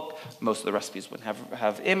cookbook, most of the recipes wouldn't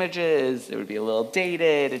have images. It would be a little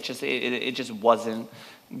dated. It just wasn't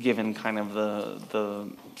given kind of the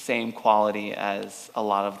same quality as a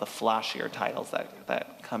lot of the flashier titles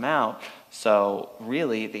that come out. So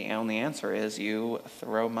really, the only answer is you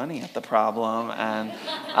throw money at the problem. And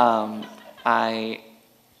I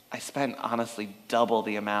spent honestly double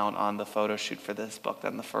the amount on the photo shoot for this book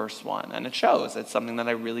than the first one. And it shows. It's something that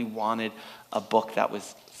I really wanted, a book that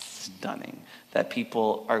was stunning, that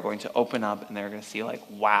people are going to open up and they're going to see like,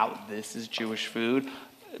 wow, this is Jewish food,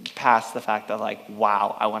 past the fact of like,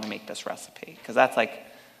 wow, I want to make this recipe. Because that's like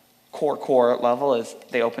core level is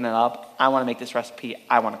they open it up, I want to make this recipe,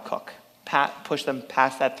 I want to cook. Push them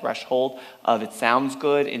past that threshold of it sounds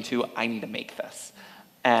good into I need to make this.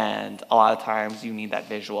 And a lot of times you need that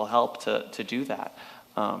visual help to do that.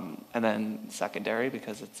 And then secondary,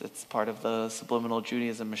 because it's part of the subliminal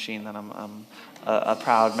Judaism machine that I'm a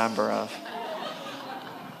proud member of.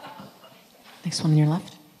 Next one on your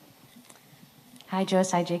left. Hi,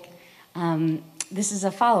 Jhos. Hi, Jake. This is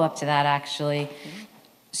a follow-up to that, actually.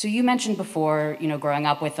 So you mentioned before, growing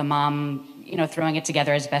up with a mom, throwing it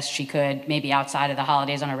together as best she could, maybe outside of the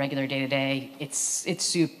holidays on a regular day-to-day. It's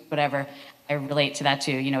soup, whatever. I relate to that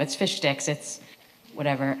too. It's fish sticks, it's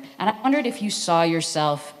whatever. And I wondered if you saw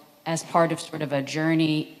yourself as part of sort of a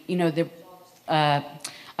journey, the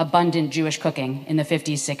abundant Jewish cooking in the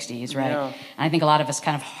 50s, 60s, right? Yeah. And I think a lot of us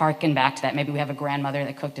kind of harken back to that. Maybe we have a grandmother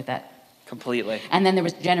that cooked at that. Completely. And then there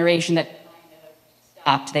was a generation that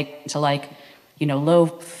stopped. They to like, low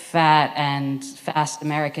fat and fast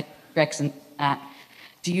American tricks and that.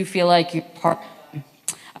 Do you feel like you're part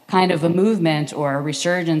kind of a movement or a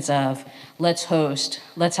resurgence of let's host,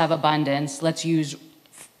 let's have abundance, let's use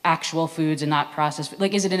actual foods and not processed?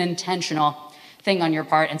 Like, is it an intentional thing on your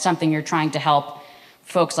part and something you're trying to help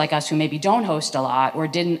folks like us who maybe don't host a lot or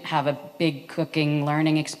didn't have a big cooking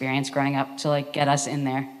learning experience growing up to like get us in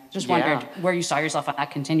there? Just wondered where you saw yourself on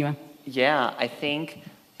that continuum. Yeah, I think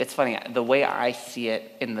it's funny. The way I see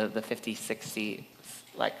it in the 50s, 60s,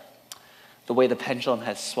 like the way the pendulum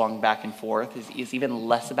has swung back and forth is even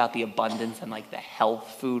less about the abundance and like the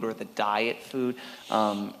health food or the diet food.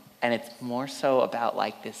 And it's more so about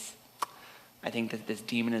like this, I think that this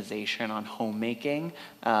demonization on homemaking.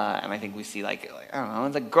 And I think we see like, I don't know,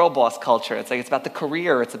 it's like girl boss culture. It's like, it's about the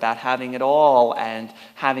career. It's about having it all. And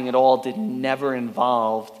having it all never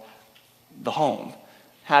involved the home.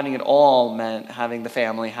 Having it all meant having the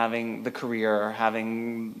family, having the career,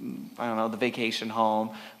 having, I don't know, the vacation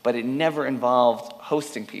home, but it never involved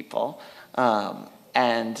hosting people.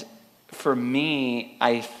 And for me,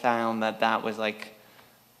 I found that was like,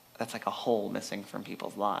 that's like a hole missing from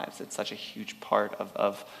people's lives. It's such a huge part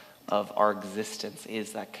of our existence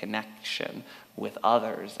is that connection with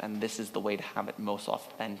others, and this is the way to have it most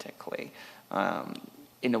authentically.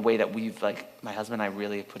 In a way that we've, like, my husband and I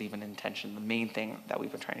really put even intention. The main thing that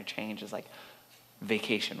we've been trying to change is, like,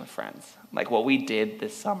 vacation with friends. Like, what we did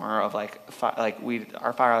this summer of, our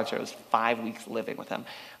fire island was 5 weeks living with him.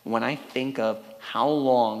 When I think of how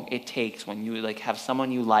long it takes when you, like, have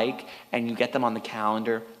someone you like and you get them on the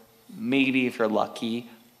calendar, maybe if you're lucky,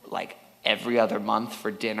 like, every other month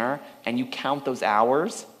for dinner, and you count those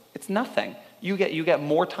hours, it's nothing. You get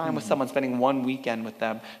more time with someone spending one weekend with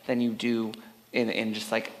them than you do in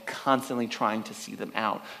just like constantly trying to see them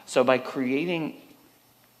out. So by creating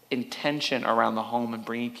intention around the home and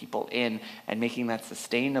bringing people in and making that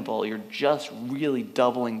sustainable, you're just really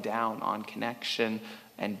doubling down on connection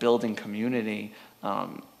and building community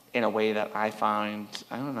in a way that I find,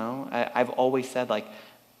 I don't know, I've always said, like,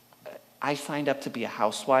 I signed up to be a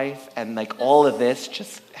housewife and like all of this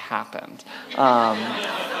just happened.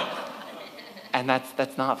 And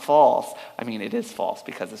that's not false. I mean, it is false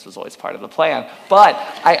because this was always part of the plan, but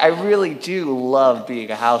I really do love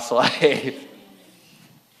being a housewife.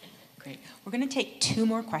 Great. We're going to take 2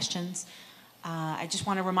 more questions. I just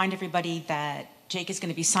want to remind everybody that Jake is going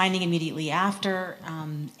to be signing immediately after.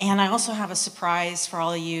 And I also have a surprise for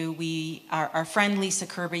all of you. Our friend Lisa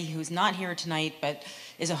Kirby, who's not here tonight, but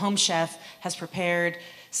is a home chef, has prepared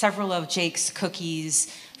several of Jake's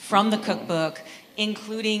cookies from the cookbook,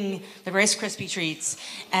 including the Rice Krispie treats.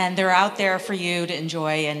 And they're out there for you to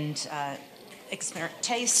enjoy and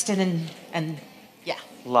taste and yeah.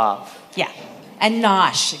 Love. Yeah. And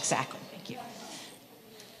Nosh, exactly. Thank you.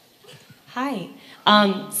 Hi.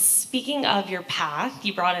 Speaking of your path,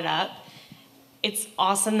 you brought it up. It's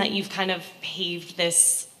awesome that you've kind of paved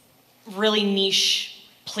this really niche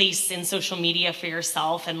place in social media for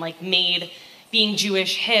yourself and like made being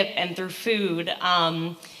Jewish hip and through food.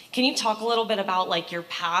 Can you talk a little bit about like your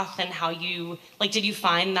path and how you, like, did you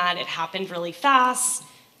find that it happened really fast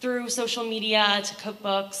through social media to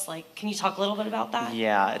cookbooks? Like, can you talk a little bit about that?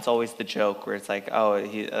 Yeah, it's always the joke where it's like, oh,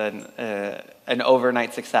 an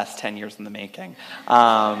overnight success 10 years in the making.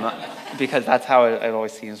 Because that's how it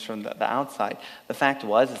always seems from the outside. The fact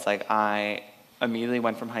was, it's like I immediately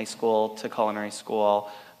went from high school to culinary school,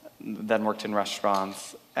 then worked in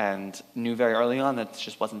restaurants, and knew very early on that this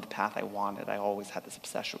just wasn't the path I wanted. I always had this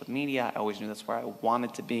obsession with media. I always knew that's where I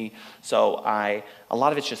wanted to be. So a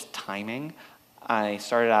lot of it's just timing. I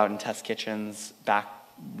started out in test kitchens back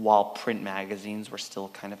while print magazines were still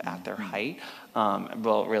kind of at their height,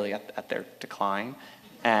 well, really at their decline.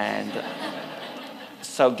 And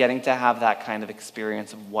so getting to have that kind of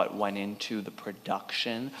experience of what went into the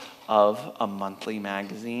production of a monthly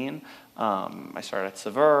magazine. I started at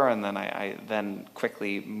Saveur, and then I then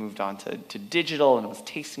quickly moved on to digital, and it was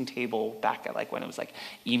Tasting Table back at like when it was like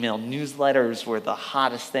email newsletters were the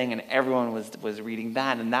hottest thing, and everyone was reading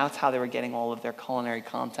that, and that's how they were getting all of their culinary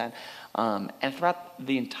content. And throughout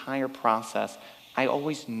the entire process, I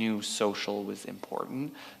always knew social was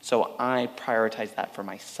important, so I prioritized that for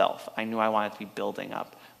myself. I knew I wanted to be building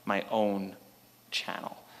up my own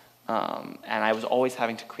channel, and I was always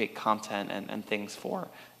having to create content and things for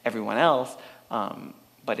everyone else,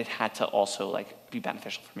 but it had to also like be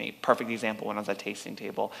beneficial for me. Perfect example when I was at Tasting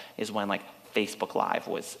Table is when like Facebook Live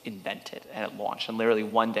was invented and it launched, and literally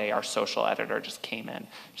one day our social editor just came in,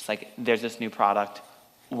 just like, there's this new product,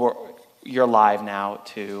 you're live now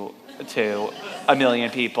to 1 million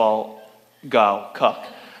people, go cook.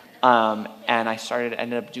 And I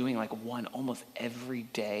ended up doing like one almost every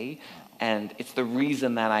day. And it's the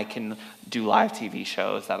reason that I can do live TV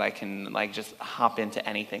shows, that I can like just hop into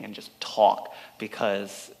anything and just talk,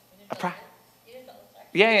 because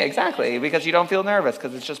yeah, exactly, because you don't feel nervous,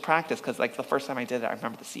 because it's just practice. Because like the first time I did it, I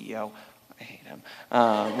remember the CEO, I hate him.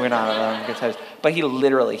 We're not on good times, but he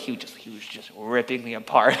was just ripping me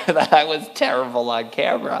apart that I was terrible on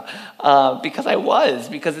camera, because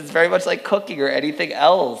it's very much like cooking or anything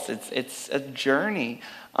else. It's a journey.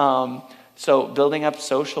 So building up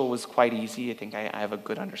social was quite easy. I think I have a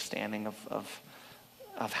good understanding of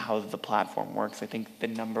how the platform works. I think the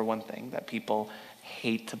number one thing that people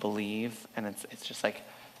hate to believe, and it's just like,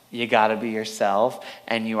 you gotta be yourself,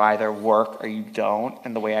 and you either work or you don't.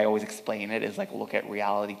 And the way I always explain it is like, look at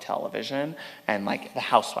reality television and like the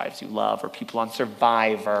housewives you love, or people on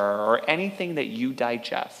Survivor, or anything that you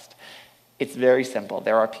digest. It's very simple.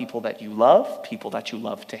 There are people that you love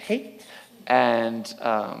to hate, and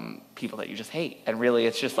people that you just hate. And really,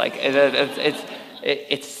 it's just like,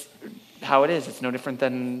 it's how it is. It's no different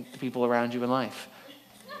than the people around you in life.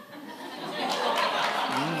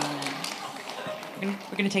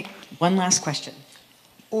 We're going to take one last question.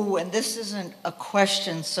 Ooh, and this isn't a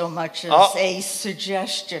question so much as a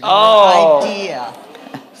suggestion, Oh. an idea.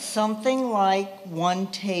 Something like one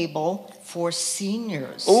table for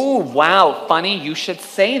seniors. Oh, wow, funny you should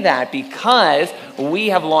say that, because we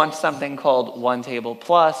have launched something called One Table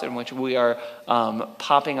Plus, in which we are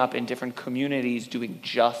popping up in different communities doing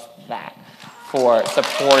just that, for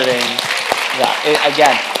supporting that.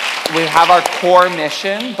 Again, we have our core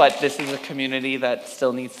mission, but this is a community that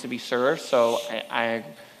still needs to be served, so I'm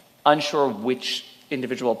unsure which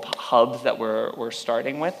individual hubs that we're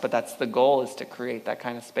starting with, but that's the goal, is to create that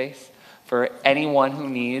kind of space for anyone who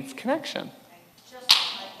needs connection.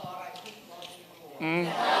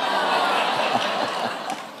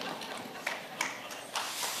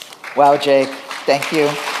 Wow, Jake, thank you.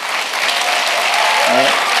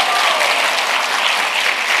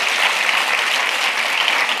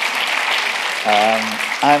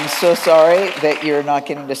 I'm so sorry that you're not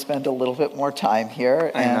getting to spend a little bit more time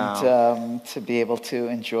here and to be able to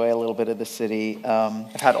enjoy a little bit of the city.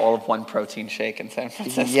 I've had all of one protein shake in San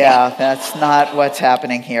Francisco. Yeah, that's not what's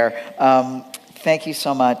happening here. Thank you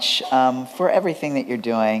so much for everything that you're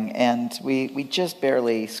doing, and we just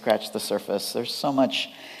barely scratched the surface. There's so much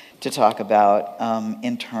to talk about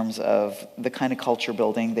in terms of the kind of culture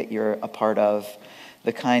building that you're a part of,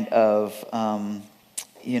 the kind of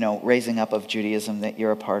raising up of Judaism that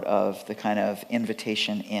you're a part of, the kind of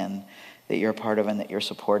invitation in that you're a part of and that you're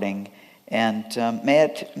supporting. And may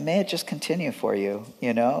it just continue for you,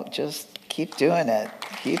 just keep doing it.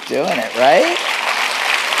 Keep doing it, right?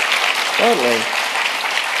 Totally.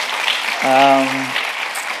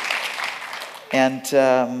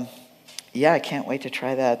 Yeah, I can't wait to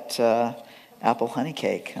try that apple honey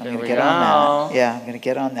cake. I'm going to get on that. Yeah, I'm going to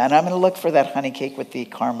get on that. And I'm going to look for that honey cake with the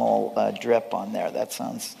caramel drip on there. That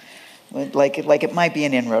sounds like it might be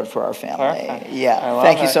an inroad for our family. Perfect. Yeah,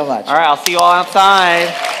 thank you so much. All right, I'll see you all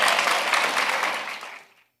outside.